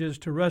advantages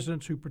to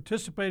residents who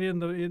participate in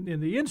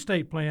the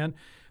in-state plan,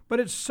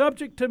 but it's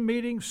subject to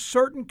meeting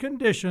certain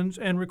conditions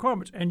and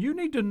requirements. And you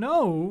need to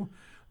know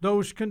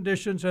those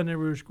conditions and the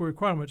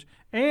requirements.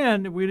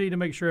 And we need to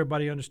make sure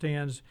everybody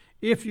understands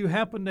if you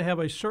happen to have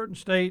a certain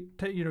state,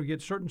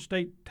 get certain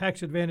state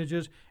tax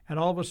advantages, and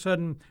all of a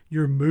sudden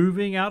you're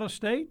moving out of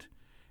state,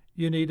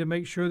 you need to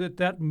make sure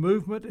that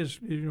movement is,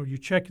 you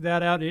check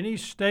that out. Any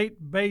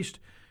state-based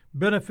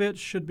benefits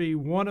should be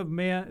one of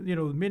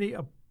many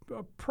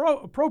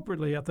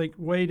appropriately, I think,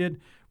 weighted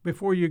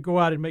before you go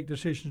out and make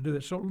decisions to do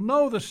this. So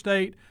know the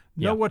state,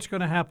 know what's going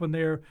to happen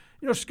there.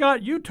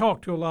 Scott, you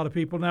talk to a lot of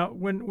people. Now,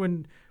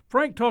 when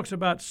Frank talks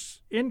about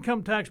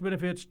income tax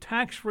benefits,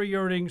 tax-free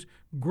earnings,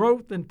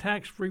 growth and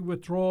tax-free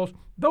withdrawals,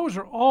 those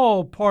are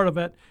all part of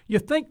it. You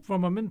think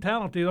from a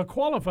mentality, a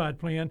qualified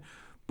plan,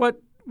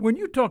 but when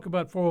you talk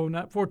about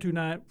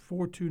 429,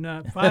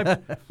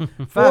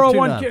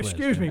 501,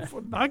 excuse me,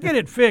 I'll get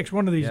it fixed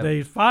one of these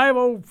days.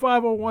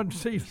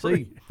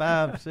 501c3.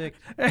 5, 6.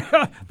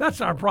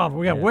 That's our problem.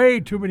 We got way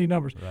too many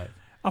numbers. Right.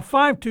 A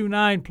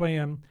 529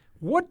 plan.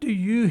 What do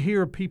you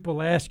hear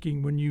people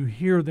asking when you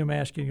hear them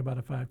asking about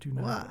a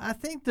 529? Well, I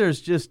think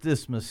there's just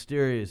this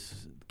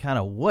mysterious kind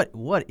of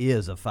what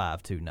is a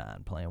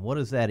 529 plan? What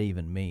does that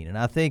even mean? And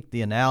I think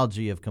the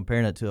analogy of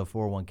comparing it to a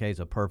 401k is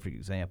a perfect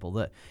example.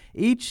 That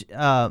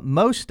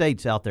most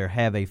states out there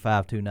have a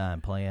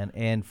 529 plan,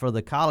 and for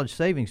the college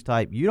savings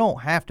type, you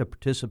don't have to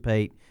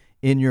participate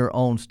in your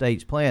own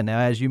state's plan. Now,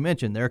 as you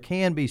mentioned, there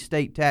can be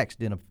state tax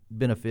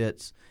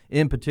benefits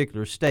in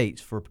particular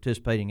states for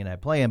participating in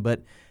that plan,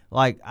 but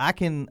like I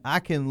can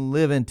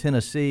live in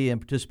Tennessee and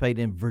participate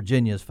in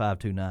Virginia's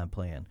 529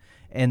 plan,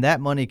 and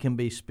that money can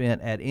be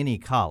spent at any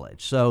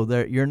college. So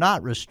you're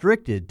not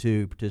restricted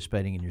to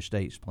participating in your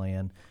state's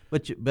plan,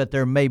 but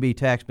there may be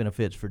tax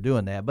benefits for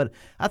doing that. But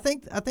I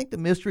think the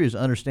mystery is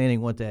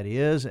understanding what that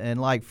is,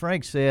 and like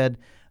Frank said,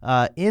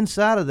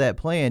 inside of that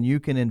plan, you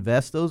can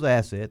invest those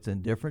assets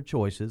in different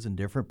choices, and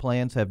different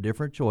plans have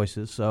different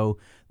choices. So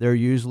they're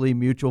usually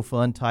mutual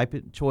fund type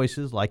of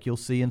choices like you'll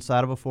see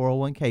inside of a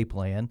 401k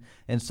plan.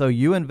 And so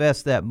you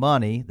invest that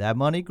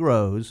money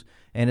grows,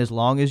 and as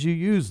long as you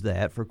use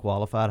that for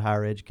qualified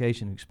higher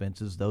education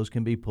expenses, those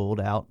can be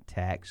pulled out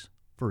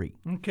tax-free.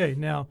 Okay,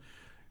 now,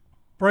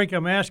 Frank,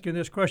 I'm asking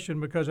this question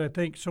because I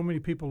think so many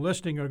people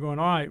listening are going,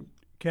 all right,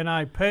 can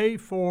I pay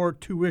for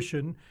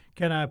tuition?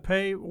 Can I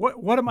pay?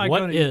 What am I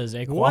going to? What is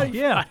a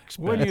qualified expense?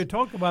 When you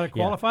talk about a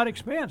qualified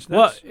expense,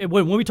 well,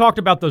 when we talked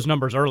about those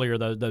numbers earlier,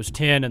 those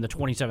 10 and the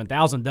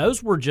 27,000, that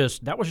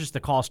was just the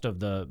cost of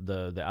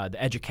the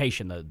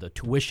education, the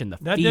tuition, the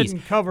that fees. That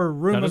didn't cover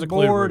room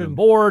and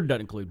board.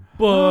 Doesn't include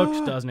books.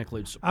 Doesn't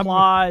include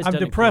supplies. I'm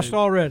depressed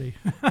already.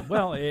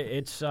 Well,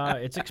 it's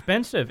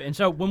expensive, and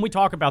so when we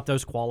talk about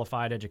those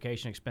qualified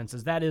education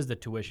expenses, that is the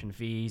tuition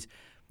fees.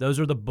 Those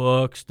are the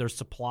books, their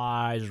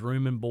supplies,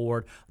 room and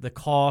board, the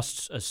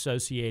costs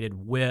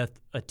associated with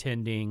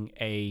attending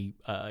a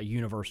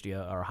university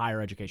or higher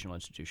educational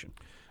institution.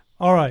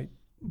 All right.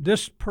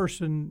 This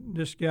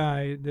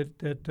guy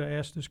that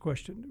asked this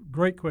question,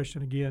 great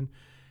question again,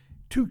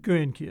 2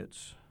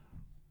 grandkids.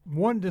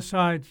 One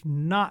decides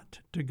not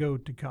to go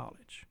to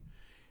college.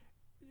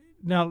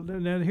 Now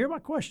hear my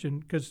question,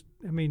 because,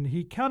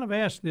 he kind of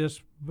asked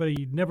this, but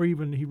he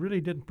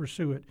really didn't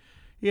pursue it.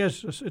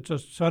 It's a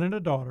son and a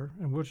daughter,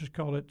 and we'll just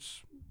call it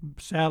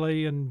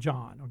Sally and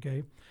John,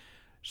 okay?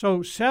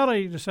 So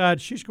Sally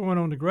decides she's going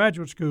on to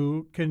graduate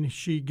school. Can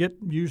she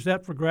use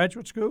that for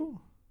graduate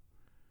school?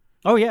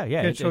 Oh, yeah.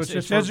 Okay, so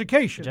it's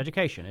education. It's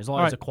education, as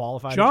long as it's a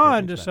qualified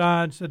John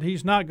decides that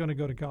he's not going to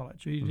go to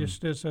college. He just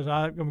says,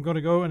 I'm going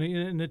to go,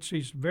 and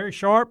he's very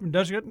sharp and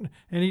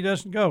he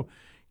doesn't go.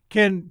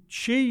 Can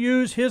she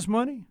use his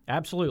money?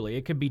 Absolutely.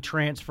 It could be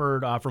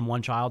transferred from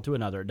one child to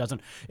another. It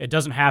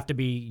doesn't have to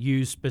be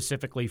used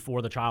specifically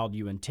for the child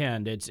you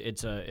intend. It's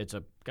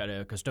a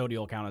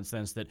custodial account in the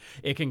sense that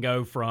it can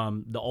go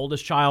from the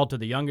oldest child to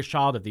the youngest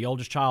child. If the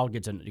oldest child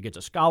gets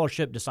a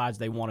scholarship, decides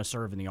they want to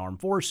serve in the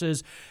armed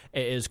forces,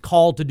 is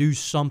called to do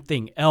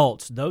something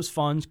else, those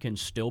funds can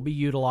still be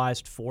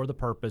utilized for the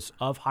purpose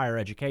of higher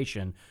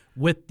education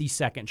with the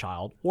second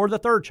child or the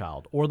third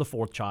child or the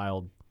fourth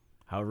child.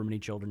 However many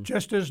children.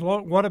 Just as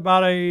long. What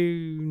about a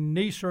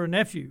niece or a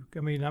nephew?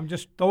 I'm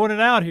just throwing it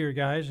out here,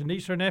 guys. A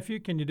niece or nephew,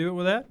 can you do it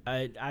with that?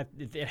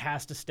 It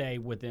has to stay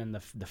within the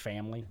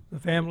family. The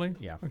family?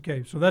 Yeah.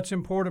 Okay, so that's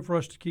important for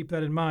us to keep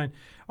that in mind.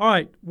 All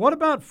right, what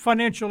about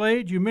financial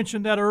aid? You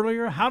mentioned that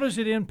earlier. How does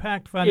it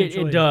impact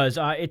financial aid? It does.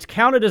 It's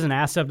counted as an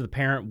asset of the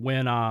parent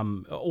when,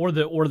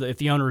 if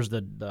the owner is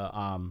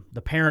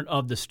the parent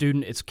of the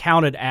student, it's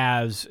counted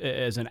as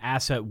an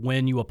asset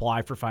when you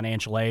apply for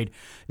financial aid.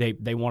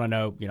 They want to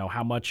know,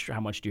 how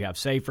much do you have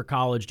saved for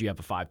college? Do you have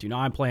a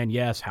 529 plan?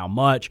 Yes. How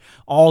much?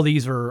 All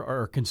these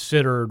are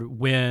considered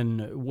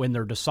when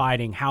they're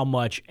deciding how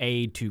much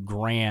aid to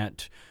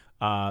grant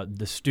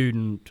the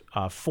student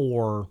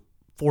for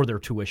their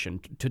tuition,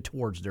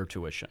 towards their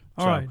tuition.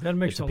 All right, that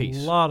makes a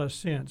lot of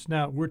sense.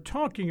 Now, we're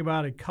talking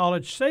about a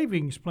college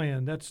savings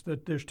plan.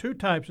 There's 2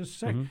 types.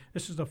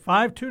 This is a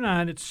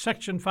 529. It's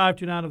Section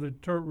 529 of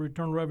the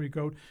Return Revenue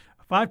Code.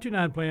 A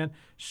 529 plan,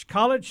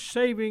 college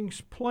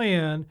savings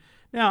plan.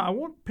 Now, I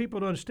want people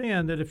to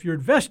understand that if you're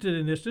invested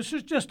in this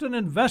is just an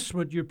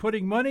investment. You're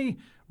putting money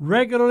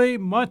regularly,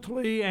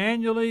 monthly,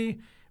 annually,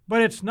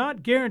 but it's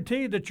not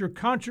guaranteed that your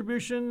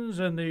contributions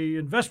and the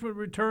investment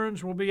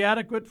returns will be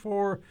adequate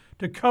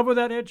to cover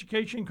that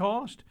education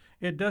cost.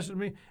 It doesn't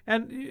mean,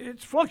 and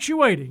it's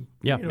fluctuating.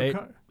 Yeah,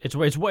 it's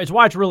why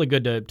it's really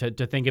good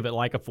to think of it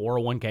like a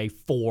 401k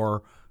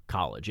for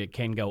college. It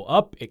can go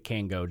up, it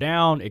can go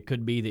down. It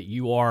could be that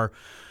your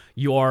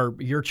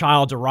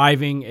child's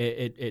arriving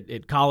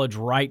at college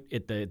right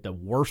at the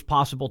worst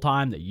possible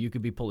time that you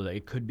could be pulled.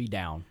 It could be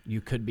down. You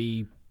could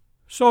be.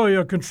 So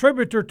a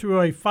contributor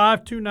to a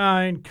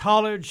 529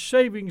 college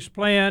savings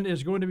plan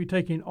is going to be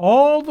taking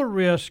all the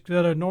risk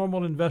that a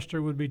normal investor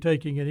would be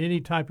taking in any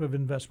type of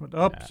investment,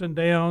 ups and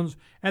downs,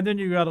 and then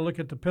you got to look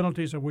at the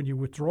penalties of when you're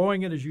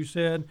withdrawing it, as you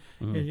said,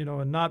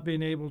 and not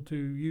being able to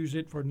use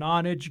it for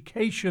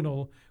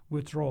non-educational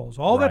withdrawals.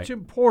 All that's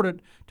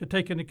important to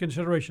take into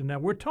consideration. Now,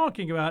 we're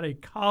talking about a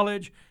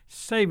college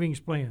savings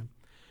plan.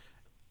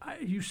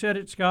 You said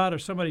it, Scott, or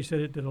somebody said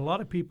it, that a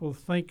lot of people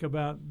think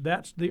about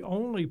that's the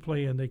only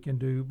plan they can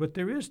do, but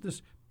there is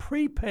this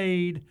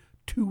prepaid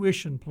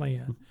tuition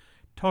plan.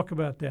 Talk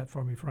about that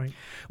for me, Frank.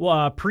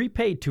 Well,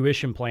 prepaid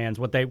tuition plans,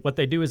 what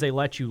they do is they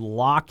let you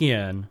lock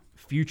in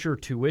future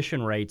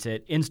tuition rates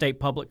at in-state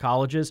public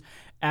colleges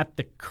at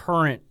the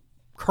current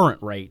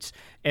rates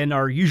and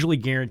are usually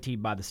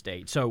guaranteed by the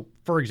state. So,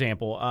 for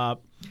example, a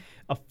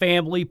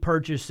family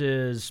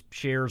purchases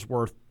shares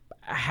worth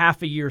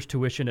half a year's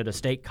tuition at a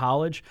state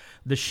college,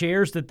 the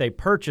shares that they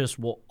purchase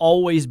will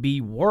always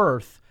be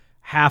worth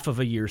half of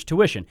a year's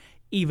tuition,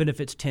 even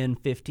if it's 10,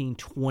 15,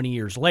 20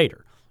 years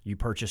later. You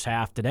purchase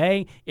half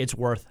today, it's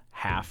worth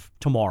half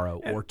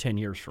tomorrow or 10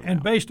 years from now.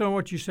 And based on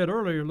what you said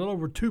earlier, a little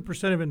over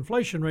 2% of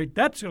inflation rate,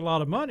 that's a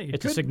lot of money.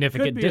 It's a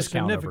significant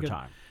discount over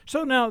time.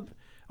 So now,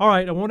 all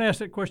right, I won't ask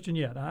that question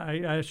yet.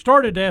 I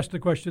started to ask the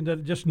question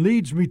that just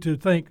leads me to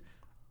think,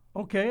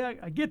 okay,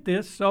 I get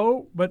this,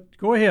 but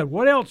go ahead.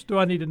 What else do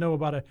I need to know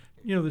about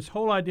this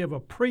whole idea of a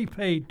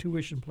prepaid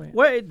tuition plan?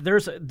 Well,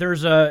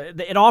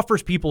 it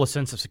offers people a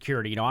sense of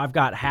security. I've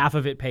got half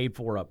of it paid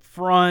for up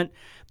front.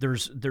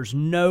 There's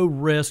no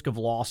risk of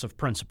loss of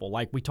principal.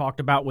 Like we talked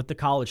about with the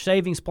college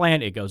savings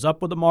plan, it goes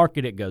up with the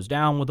market, it goes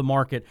down with the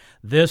market.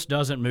 This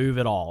doesn't move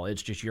at all.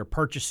 It's just you're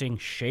purchasing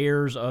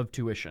shares of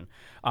tuition.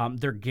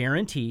 They're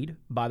guaranteed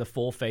by the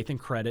full faith and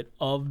credit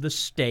of the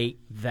state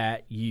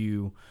that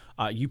you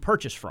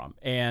purchase from,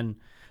 and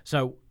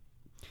so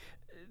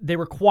they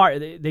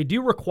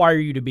do require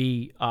you to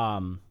be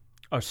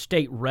a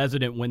state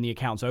resident when the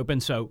account's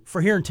open. So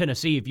for here in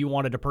Tennessee, if you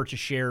wanted to purchase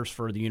shares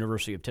for the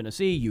University of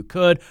Tennessee, you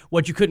could.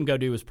 What you couldn't go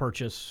do is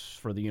purchase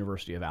for the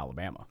University of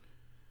Alabama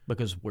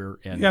because we're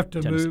in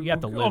Tennessee. You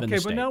have to live in the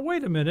state. Okay, but now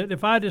wait a minute.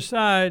 If I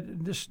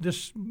decide this,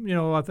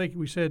 I think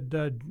we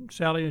said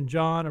Sally and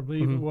John, I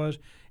believe it was.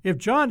 If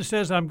John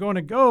says I'm going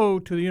to go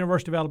to the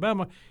University of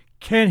Alabama,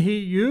 can he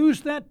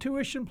use that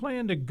tuition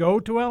plan to go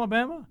to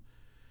Alabama?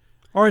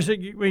 Or is it?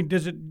 I mean,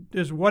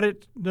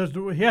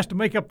 he has to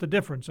make up the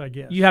difference, I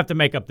guess. You have to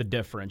make up the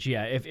difference.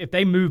 Yeah, if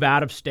they move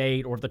out of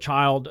state or if the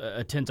child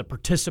attends a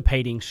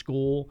participating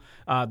school,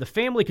 the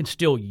family can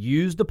still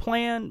use the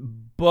plan,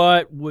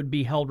 but would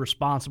be held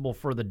responsible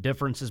for the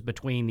differences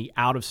between the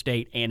out of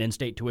state and in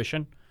state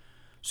tuition.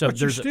 So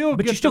but you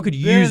still could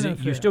use it.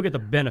 You still get the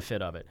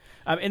benefit of it,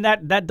 and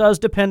that does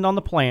depend on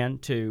the plan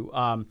too.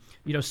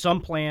 Some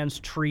plans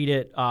treat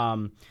it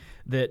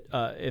that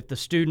if the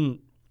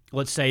student.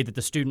 Let's say that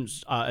the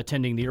student's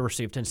attending the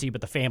University of Tennessee, but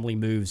the family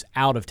moves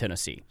out of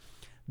Tennessee.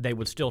 They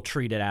would still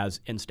treat it as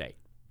in-state.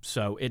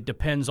 So it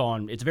depends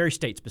on – it's very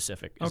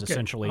state-specific is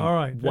essentially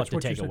what to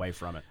take away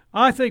from it.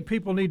 I think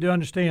people need to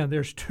understand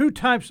there's two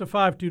types of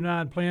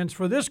 529 plans.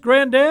 For this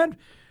granddad,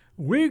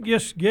 we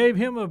just gave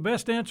him the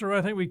best answer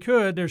I think we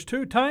could. There's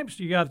two types.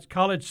 You got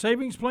college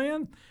savings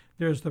plan.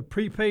 There's the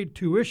prepaid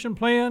tuition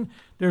plan.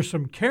 There's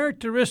some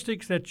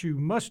characteristics that you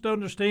must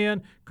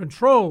understand.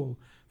 Control,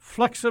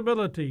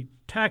 flexibility,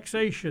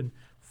 taxation,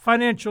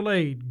 financial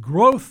aid,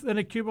 growth and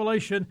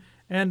accumulation,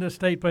 and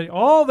estate planning.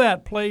 All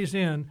that plays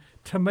in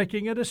to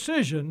making a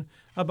decision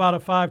about a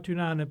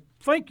 529. And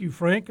thank you,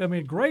 Frank. I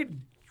mean, great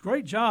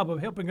job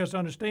of helping us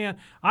understand.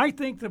 I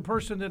think the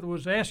person that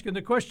was asking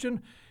the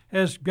question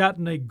has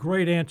gotten a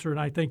great answer, and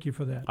I thank you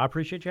for that. I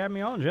appreciate you having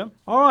me on, Jim.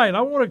 All right,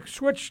 I want to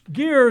switch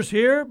gears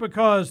here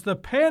because the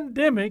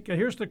pandemic,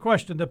 here's the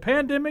question, the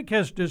pandemic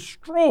has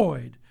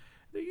destroyed,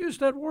 they use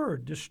that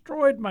word,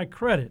 destroyed my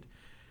credit.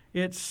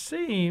 It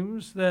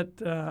seems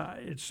that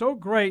it's so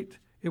great.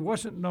 It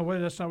wasn't. No, wait,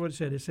 that's not what it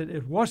said. It said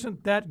it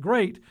wasn't that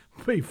great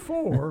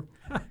before.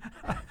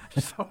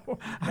 So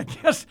I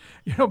guess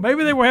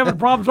maybe they were having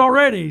problems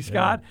already,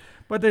 Scott. Yeah.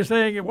 But they're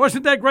saying it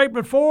wasn't that great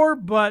before,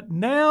 but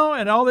now,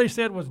 and all they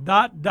said was ...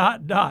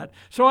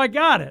 So I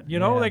got it.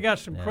 They got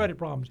some credit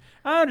problems.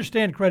 I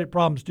understand credit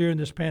problems during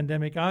this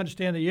pandemic. I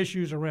understand the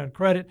issues around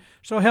credit.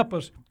 So help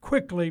us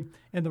quickly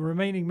in the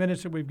remaining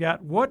minutes that we've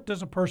got. What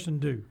does a person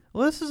do?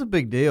 Well, this is a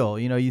big deal.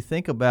 When you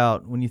think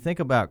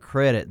about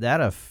credit, that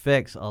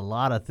affects a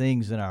lot of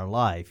things in our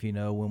life.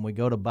 When we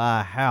go to buy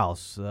a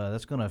house,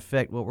 that's going to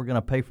affect what we're going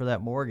to pay for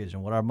that mortgage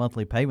and what our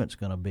monthly payment's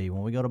going to be.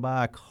 When we go to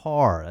buy a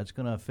car, that's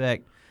going to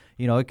affect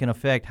it can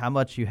affect how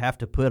much you have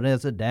to put in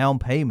as a down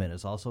payment.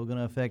 It's also going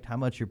to affect how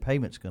much your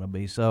payment's going to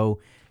be.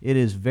 So it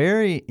is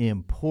very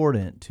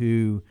important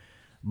to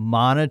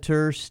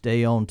monitor,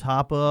 stay on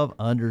top of,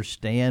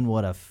 understand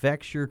what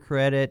affects your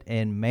credit,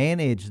 and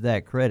manage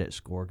that credit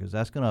score because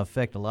that's going to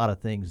affect a lot of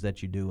things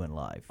that you do in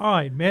life. All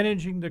right,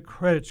 managing the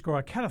credit score.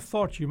 I kind of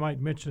thought you might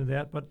mention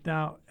that, but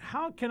now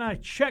how can I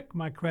check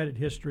my credit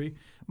history,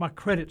 my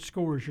credit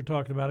scores you're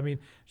talking about? I mean,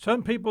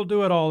 some people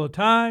do it all the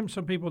time.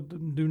 Some people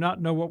do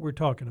not know what we're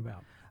talking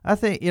about. I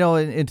think,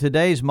 in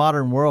today's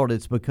modern world,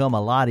 it's become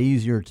a lot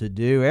easier to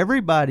do.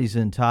 Everybody's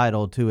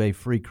entitled to a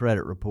free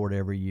credit report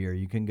every year.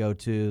 You can go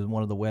to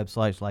one of the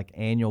websites like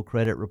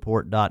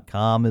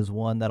annualcreditreport.com is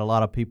one that a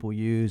lot of people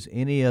use.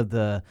 Any of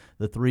the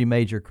three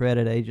major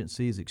credit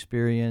agencies,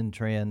 Experian,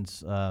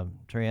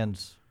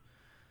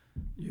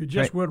 You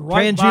just went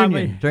right by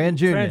me.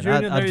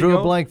 TransUnion. I drew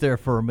a blank there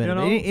for a minute.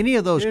 Any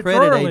of those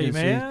credit agencies.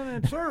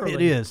 Man. It's early.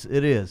 It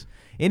is.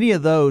 Any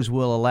of those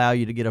will allow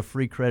you to get a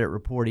free credit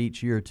report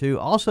each year, too.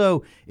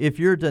 Also, if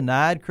you're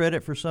denied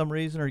credit for some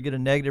reason or get a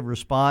negative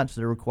response,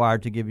 they're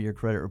required to give you your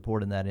credit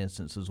report in that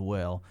instance as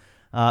well.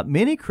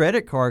 Many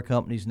credit card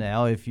companies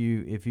now, if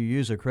you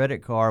use a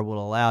credit card,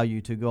 will allow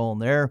you to go on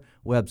their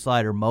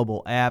website or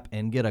mobile app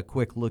and get a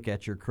quick look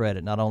at your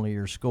credit, not only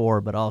your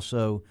score, but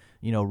also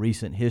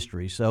recent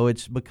history. So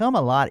it's become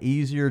a lot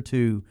easier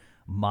to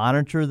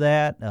monitor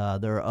that.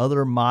 There are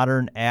other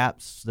modern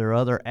apps. There are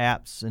other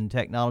apps and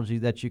technology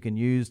that you can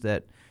use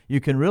that you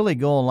can really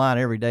go online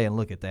every day and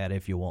look at that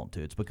if you want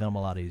to. It's become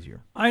a lot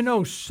easier. I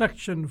know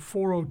Section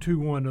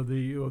 4021 of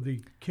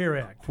the CARE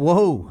Act.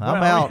 Whoa,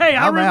 I'm out. Hey,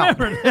 I I'm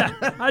remember out.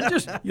 that. I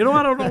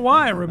don't know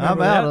why I remember I'm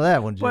that. out of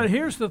that one, Jim. But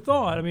here's the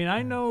thought. I mean,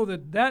 I know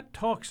that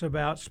talks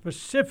about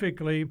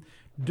specifically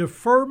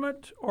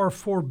deferment or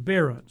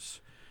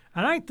forbearance.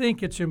 And I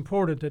think it's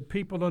important that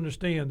people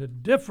understand the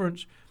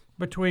difference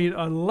between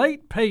a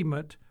late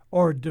payment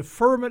or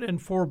deferment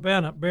and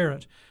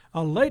forbearance.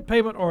 A late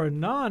payment or a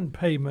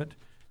non-payment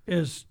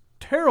is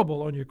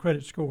terrible on your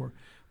credit score.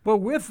 But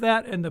with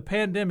that and the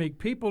pandemic,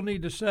 people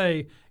need to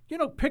say,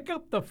 pick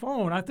up the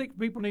phone. I think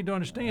people need to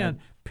understand,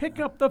 pick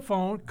up the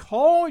phone,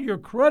 call your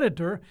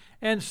creditor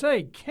and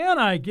say, can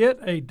I get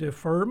a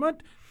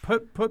deferment?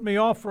 Put me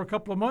off for a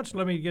couple of months,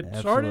 let me get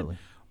started.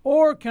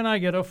 Or can I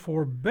get a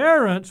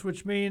forbearance,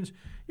 which means,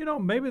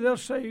 maybe they'll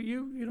say,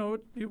 you'll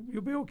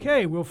be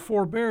okay. We'll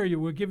forbear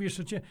you. We'll give you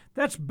such a.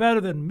 That's better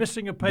than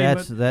missing a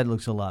payment. That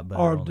looks a lot better.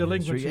 Or on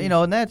delinquency.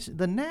 And that's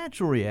the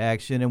natural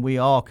reaction, and we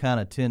all kind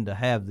of tend to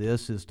have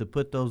this, is to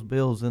put those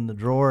bills in the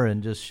drawer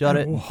and just shut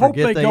it and hope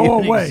forget they they go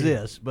even away.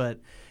 exist. But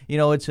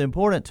it's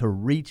important to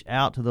reach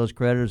out to those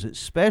creditors,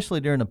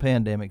 especially during the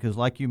pandemic, because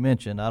like you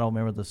mentioned, I don't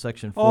remember the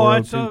Section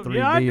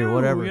 402(3)B or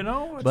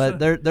whatever. But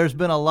there's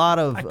been a lot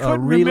of I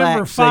couldn't relaxation.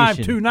 remember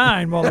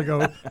 529 a while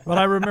ago, but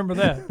I remember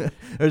that.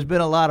 There's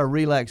been a lot of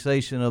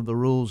relaxation of the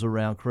rules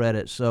around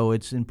credit, so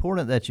it's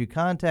important that you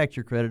contact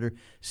your creditor,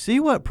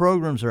 see what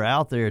programs are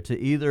out there to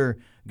either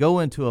go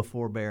into a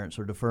forbearance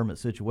or deferment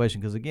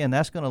situation, because again,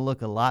 that's going to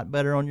look a lot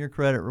better on your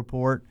credit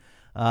report.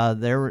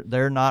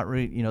 They're not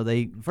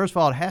first of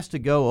all, it has to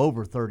go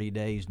over 30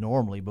 days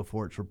normally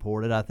before it's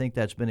reported. I think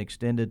that's been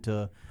extended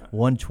to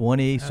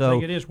 120. So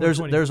think it is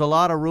 120. there's a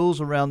lot of rules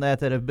around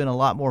that have been a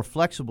lot more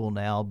flexible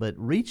now. But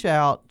reach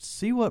out,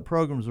 see what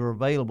programs are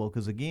available,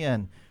 because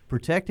again,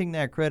 protecting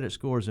that credit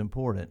score is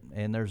important,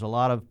 and there's a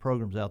lot of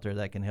programs out there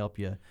that can help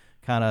you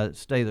kind of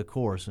stay the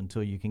course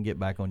until you can get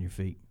back on your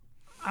feet.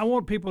 I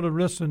want people to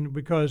listen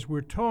because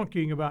we're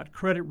talking about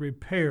credit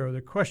repair.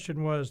 The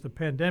question was, the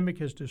pandemic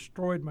has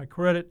destroyed my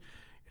credit.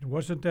 It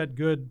wasn't that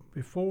good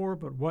before,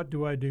 but what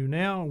do I do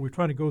now? And we're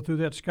trying to go through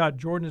that. Scott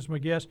Jordan is my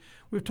guest.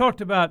 We've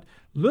talked about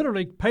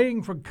literally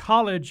paying for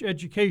college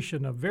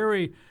education. A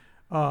very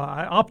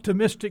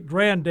optimistic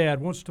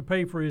granddad wants to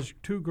pay for his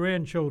 2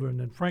 grandchildren,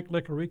 and Frank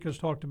Licorica has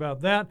talked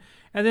about that.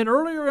 And then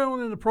earlier on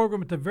in the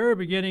program at the very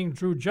beginning,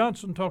 Drew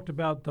Johnson talked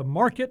about the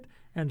market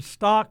and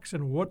stocks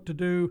and what to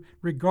do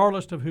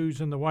regardless of who's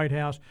in the White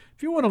House.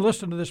 If you want to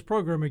listen to this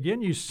program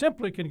again, you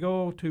simply can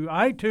go to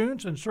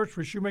iTunes and search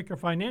for Shoemaker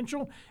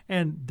Financial,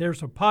 and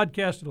there's a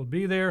podcast. It'll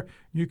be there.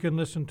 You can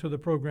listen to the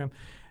program.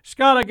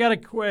 Scott, I got a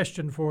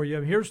question for you.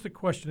 Here's the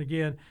question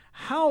again.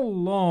 How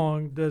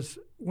long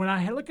when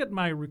I look at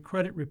my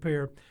credit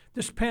repair,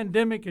 this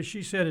pandemic, as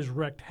she said, has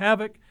wreaked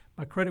havoc.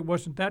 My credit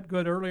wasn't that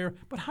good earlier,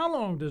 but how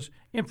long does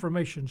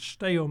information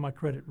stay on my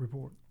credit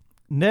report?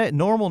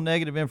 Normal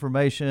negative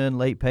information,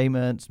 late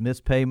payments,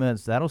 missed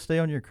payments, that'll stay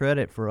on your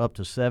credit for up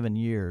to 7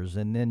 years.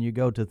 And then you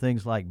go to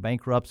things like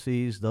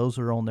bankruptcies, those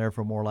are on there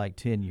for more like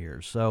 10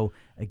 years. So,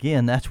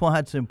 again, that's why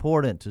it's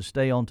important to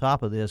stay on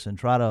top of this and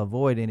try to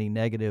avoid any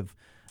negative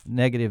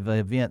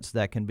events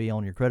that can be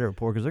on your credit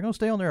report, because they're going to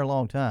stay on there a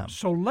long time.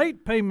 So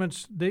late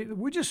payments,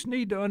 we just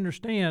need to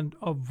understand,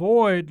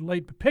 avoid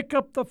pick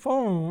up the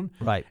phone.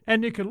 Right.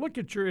 And you can look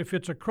at if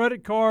it's a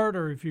credit card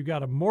or if you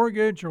got a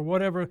mortgage or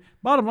whatever.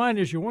 Bottom line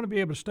is you want to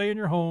be able to stay in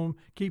your home,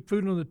 keep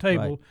food on the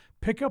table, Right.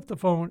 Pick up the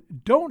phone.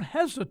 Don't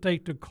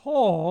hesitate to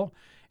call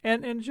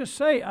and just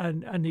say, I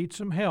need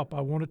some help.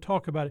 I want to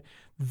talk about it.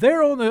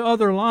 They're on the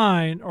other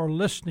line or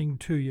listening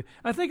to you.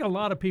 I think a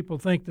lot of people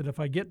think that if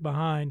I get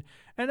behind,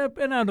 and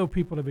I know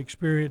people have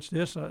experienced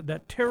this,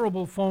 that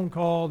terrible phone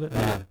call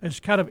that is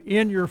kind of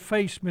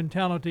in-your-face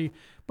mentality.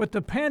 But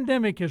the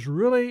pandemic has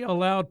really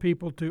allowed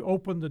people to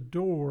open the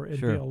door and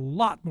Sure. be a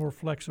lot more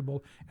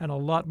flexible and a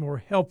lot more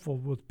helpful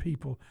with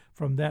people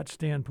from that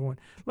standpoint.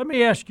 Let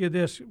me ask you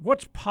this.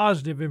 What's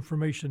positive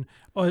information?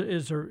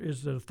 Is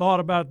there thought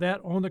about that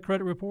on the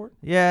credit report?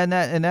 Yeah, and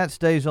that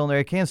stays on there.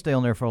 It can stay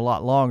on there for a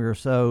lot longer.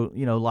 So,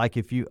 like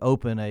if you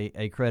open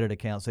a credit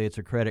account, say it's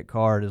a credit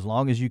card, as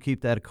long as you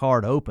keep that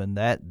card open,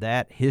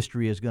 that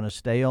history is going to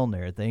stay on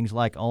there. Things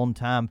like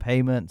on-time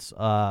payments,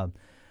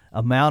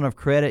 amount of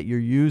credit you're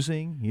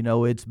using.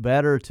 It's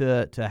better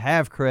to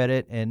have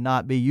credit and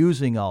not be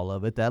using all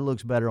of it. That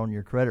looks better on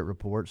your credit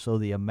report. So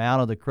the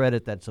amount of the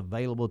credit that's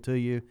available to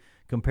you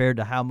compared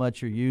to how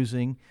much you're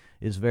using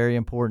is very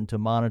important to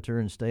monitor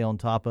and stay on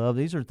top of.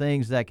 These are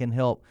things that can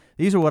help.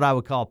 These are what I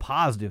would call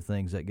positive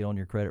things that get on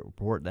your credit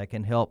report that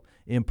can help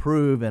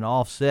improve and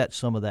offset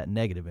some of that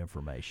negative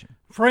information.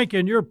 Frank,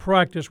 in your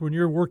practice, when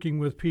you're working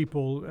with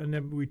people and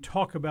then we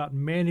talk about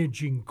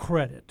managing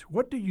credit,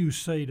 what do you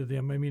say to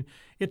them? I mean,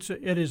 it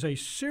is a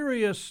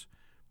serious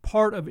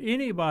part of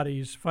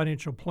anybody's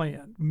financial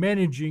plan,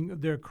 managing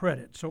their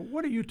credit. So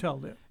what do you tell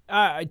them?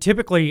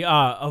 Typically,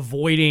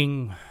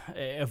 avoiding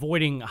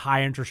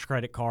high interest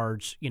credit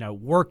cards,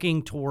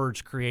 working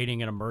towards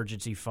creating an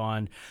emergency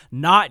fund,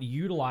 not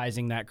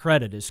utilizing that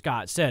credit, as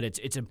Scott said.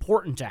 It's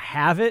important to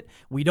have it.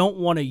 We don't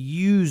want to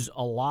use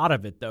a lot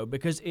of it, though,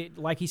 because it,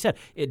 like he said,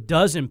 it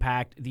does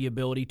impact the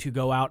ability to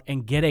go out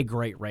and get a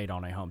great rate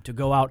on a home, to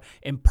go out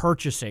and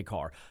purchase a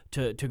car,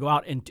 to go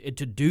out and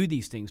to do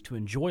these things, to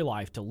enjoy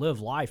life, to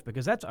live life,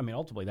 because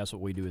ultimately that's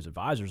what we do as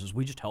advisors, is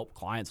we just help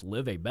clients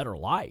live a better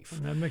life.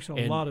 And that makes a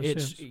lot of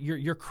sense.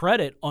 Your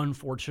credit,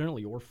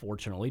 unfortunately, or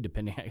fortunately,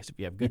 depending, I guess if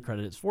you have good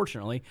credit, it's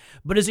fortunately,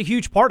 but is a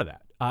huge part of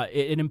that.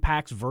 It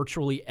impacts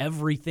virtually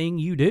everything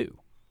you do.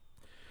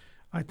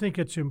 I think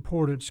it's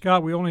important.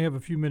 Scott, we only have a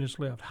few minutes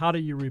left. How do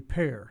you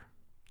repair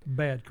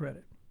bad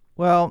credit?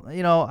 Well,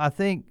 I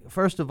think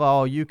first of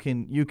all, you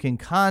can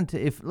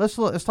contact.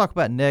 Let's talk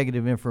about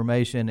negative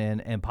information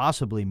and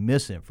possibly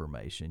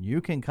misinformation.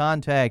 You can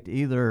contact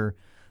either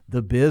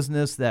the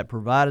business that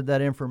provided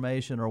that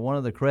information or one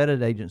of the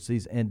credit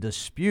agencies and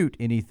dispute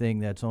anything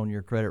that's on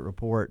your credit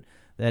report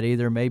that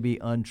either may be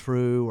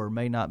untrue or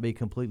may not be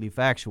completely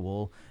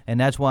factual. And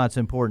that's why it's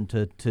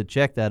important to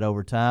check that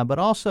over time. But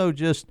also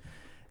just,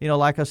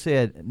 like I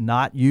said,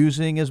 not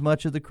using as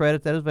much of the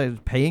credit that is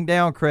paying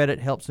down credit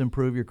helps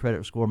improve your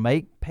credit score.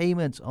 Make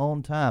payments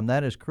on time.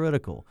 That is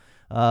critical.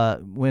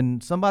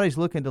 When somebody's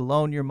looking to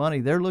loan your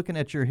money, they're looking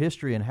at your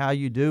history and how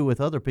you do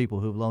with other people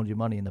who've loaned you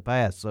money in the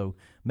past. So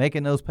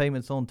making those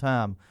payments on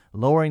time,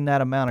 lowering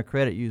that amount of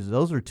credit used,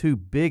 those are two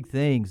big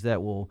things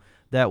that will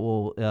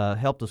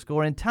help the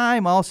score. And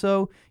time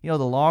also, the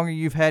longer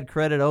you've had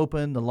credit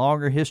open, the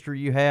longer history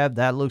you have,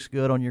 that looks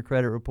good on your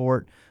credit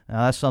report.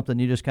 That's something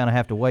you just kind of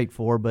have to wait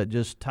for, but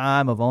just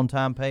time of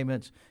on-time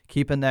payments,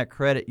 keeping that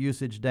credit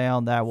usage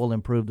down, that will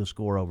improve the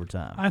score over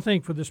time. I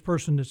think for this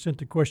person that sent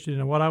the question,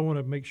 and what I want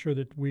to make sure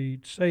that we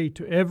say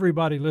to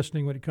everybody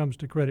listening when it comes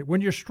to credit,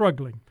 when you're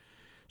struggling,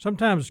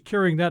 sometimes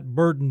carrying that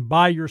burden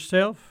by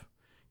yourself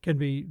can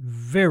be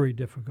very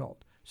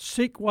difficult.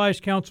 Seek wise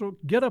counsel.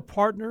 Get a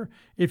partner.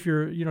 If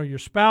your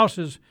spouse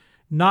is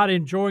not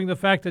enjoying the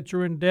fact that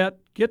you're in debt,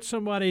 get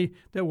somebody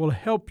that will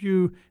help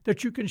you,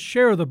 that you can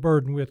share the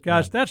burden with.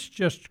 Guys, that's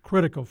just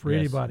critical for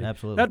anybody.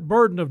 Absolutely. That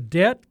burden of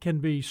debt can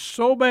be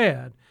so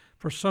bad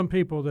for some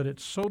people that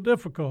it's so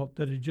difficult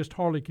that it just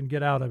hardly can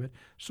get out of it.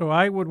 So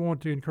I would want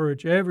to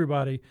encourage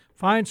everybody,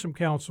 find some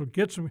counsel,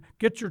 get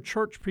your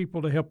church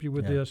people to help you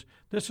with this.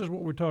 This is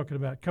what we're talking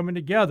about, coming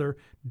together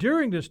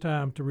during this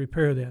time to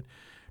repair that.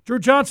 Drew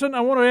Johnson,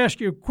 I want to ask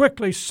you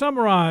quickly,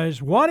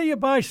 summarize, why do you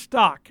buy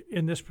stock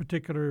in this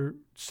particular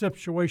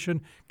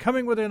situation?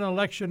 Coming within an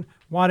election,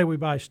 why do we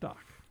buy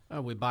stock?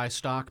 We buy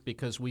stock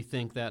because we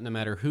think that no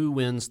matter who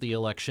wins the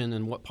election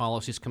and what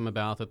policies come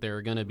about, that there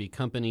are going to be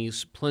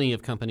plenty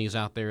of companies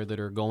out there that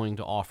are going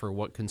to offer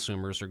what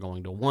consumers are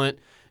going to want,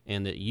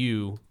 and that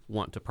you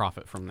want to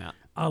profit from that.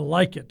 I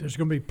like it. There's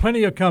going to be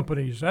plenty of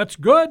companies. That's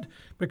good,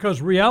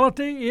 because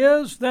reality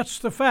is that's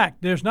the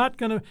fact. There's not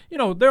going to,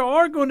 there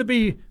are going to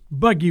be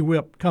buggy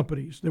whip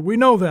companies. We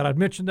know that. I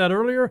mentioned that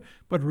earlier.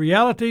 But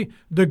reality,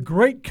 the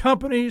great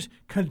companies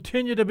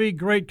continue to be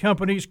great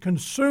companies. The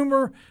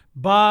consumer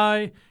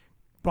buys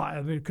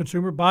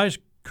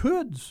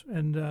goods,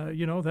 and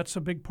that's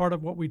a big part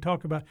of what we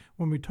talk about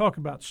when we talk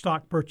about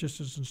stock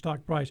purchases and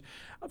stock price.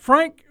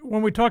 Frank,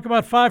 when we talk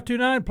about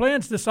 529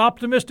 plans, this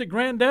optimistic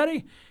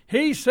granddaddy,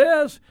 he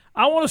says,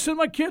 I want to send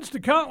my kids to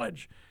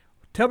college.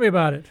 Tell me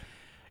about it.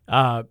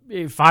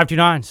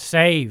 529,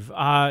 save.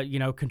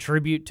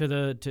 Contribute to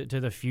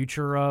the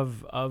future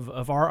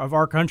of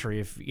our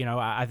country.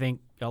 I think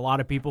a lot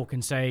of people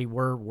can say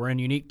we're in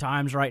unique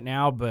times right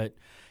now, but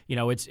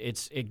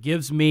it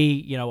gives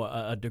me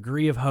a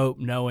degree of hope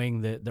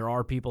knowing that there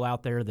are people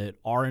out there that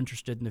are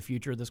interested in the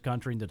future of this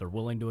country and that they're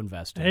willing to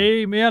invest in.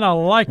 Amen. I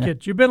like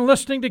it. You've been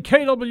listening to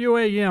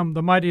KWAM,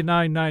 the Mighty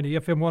 990,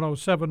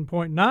 FM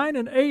 107.9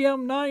 and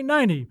AM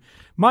 990.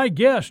 My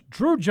guests,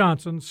 Drew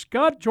Johnson,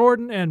 Scott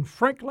Jordan, and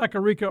Frank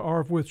Lacarica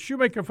are with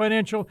Shoemaker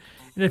Financial.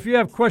 And if you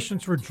have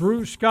questions for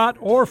Drew, Scott,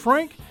 or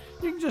Frank,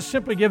 you can just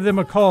simply give them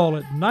a call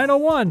at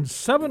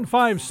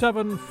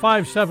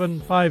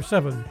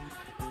 901-757-5757.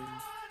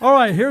 All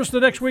right, here's the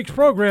next week's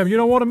program. You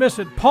don't want to miss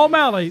it. Paul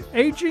Malley,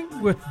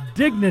 Aging with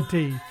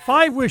Dignity,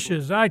 5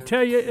 Wishes. I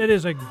tell you, it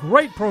is a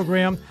great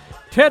program.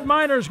 Ted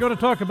Miner is going to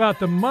talk about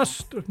the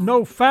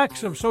must-know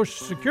facts of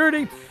Social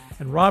Security,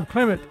 and Rob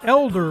Clement,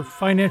 Elder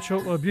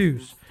Financial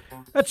Abuse.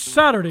 That's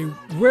Saturday,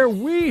 where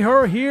we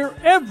are here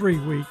every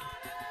week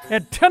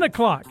at 10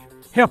 o'clock,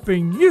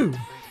 helping you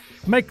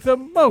make the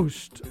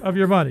most of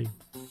your money.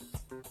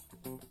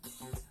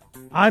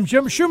 I'm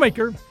Jim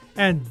Shoemaker,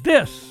 and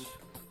this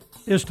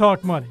is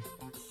Talk Money.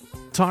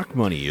 Talk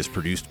Money is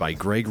produced by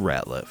Greg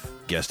Ratliff.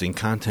 Guest and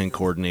content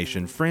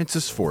coordination,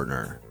 Francis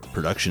Fortner.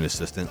 Production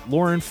assistant,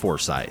 Lauren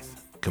Forsyth.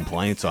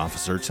 Compliance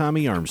Officer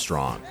Tommy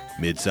Armstrong.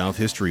 Mid-South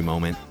History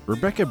Moment,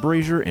 Rebecca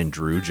Brazier and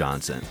Drew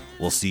Johnson.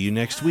 We'll see you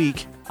next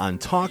week on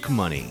Talk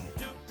Money.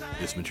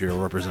 This material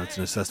represents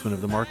an assessment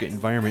of the market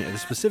environment at a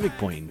specific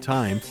point in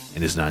time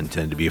and is not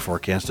intended to be a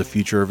forecast of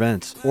future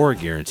events or a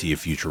guarantee of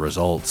future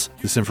results.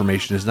 This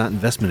information is not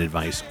investment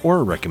advice or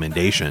a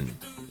recommendation.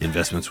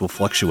 Investments will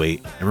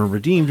fluctuate, and when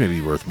redeemed may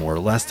be worth more or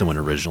less than when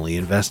originally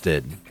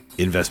invested.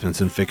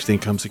 Investments in fixed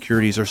income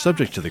securities are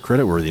subject to the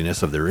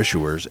creditworthiness of their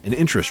issuers and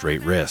interest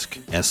rate risk.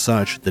 As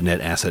such, the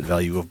net asset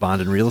value of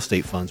bond and real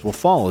estate funds will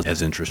fall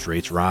as interest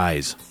rates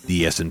rise.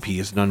 The S&P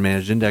is an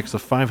unmanaged index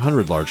of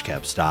 500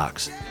 large-cap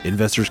stocks.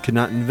 Investors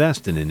cannot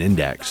invest in an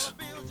index.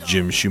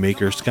 Jim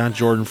Shoemaker, Scott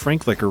Jordan,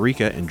 Frank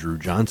Licorica, and Drew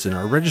Johnson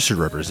are registered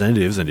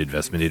representatives and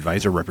investment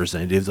advisor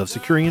representatives of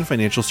Securian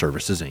Financial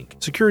Services,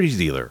 Inc., securities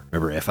dealer,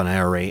 member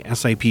FINRA,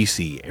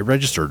 SIPC, a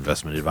registered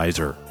investment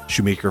advisor.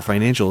 Shoemaker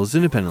Financial is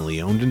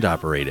independently owned and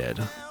operated.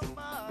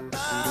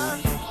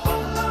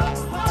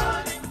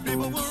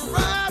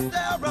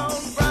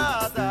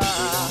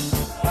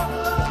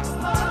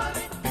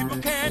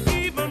 People can't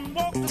even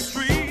walk the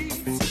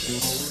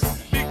streets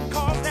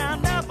because they'll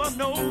never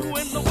know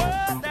when the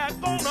world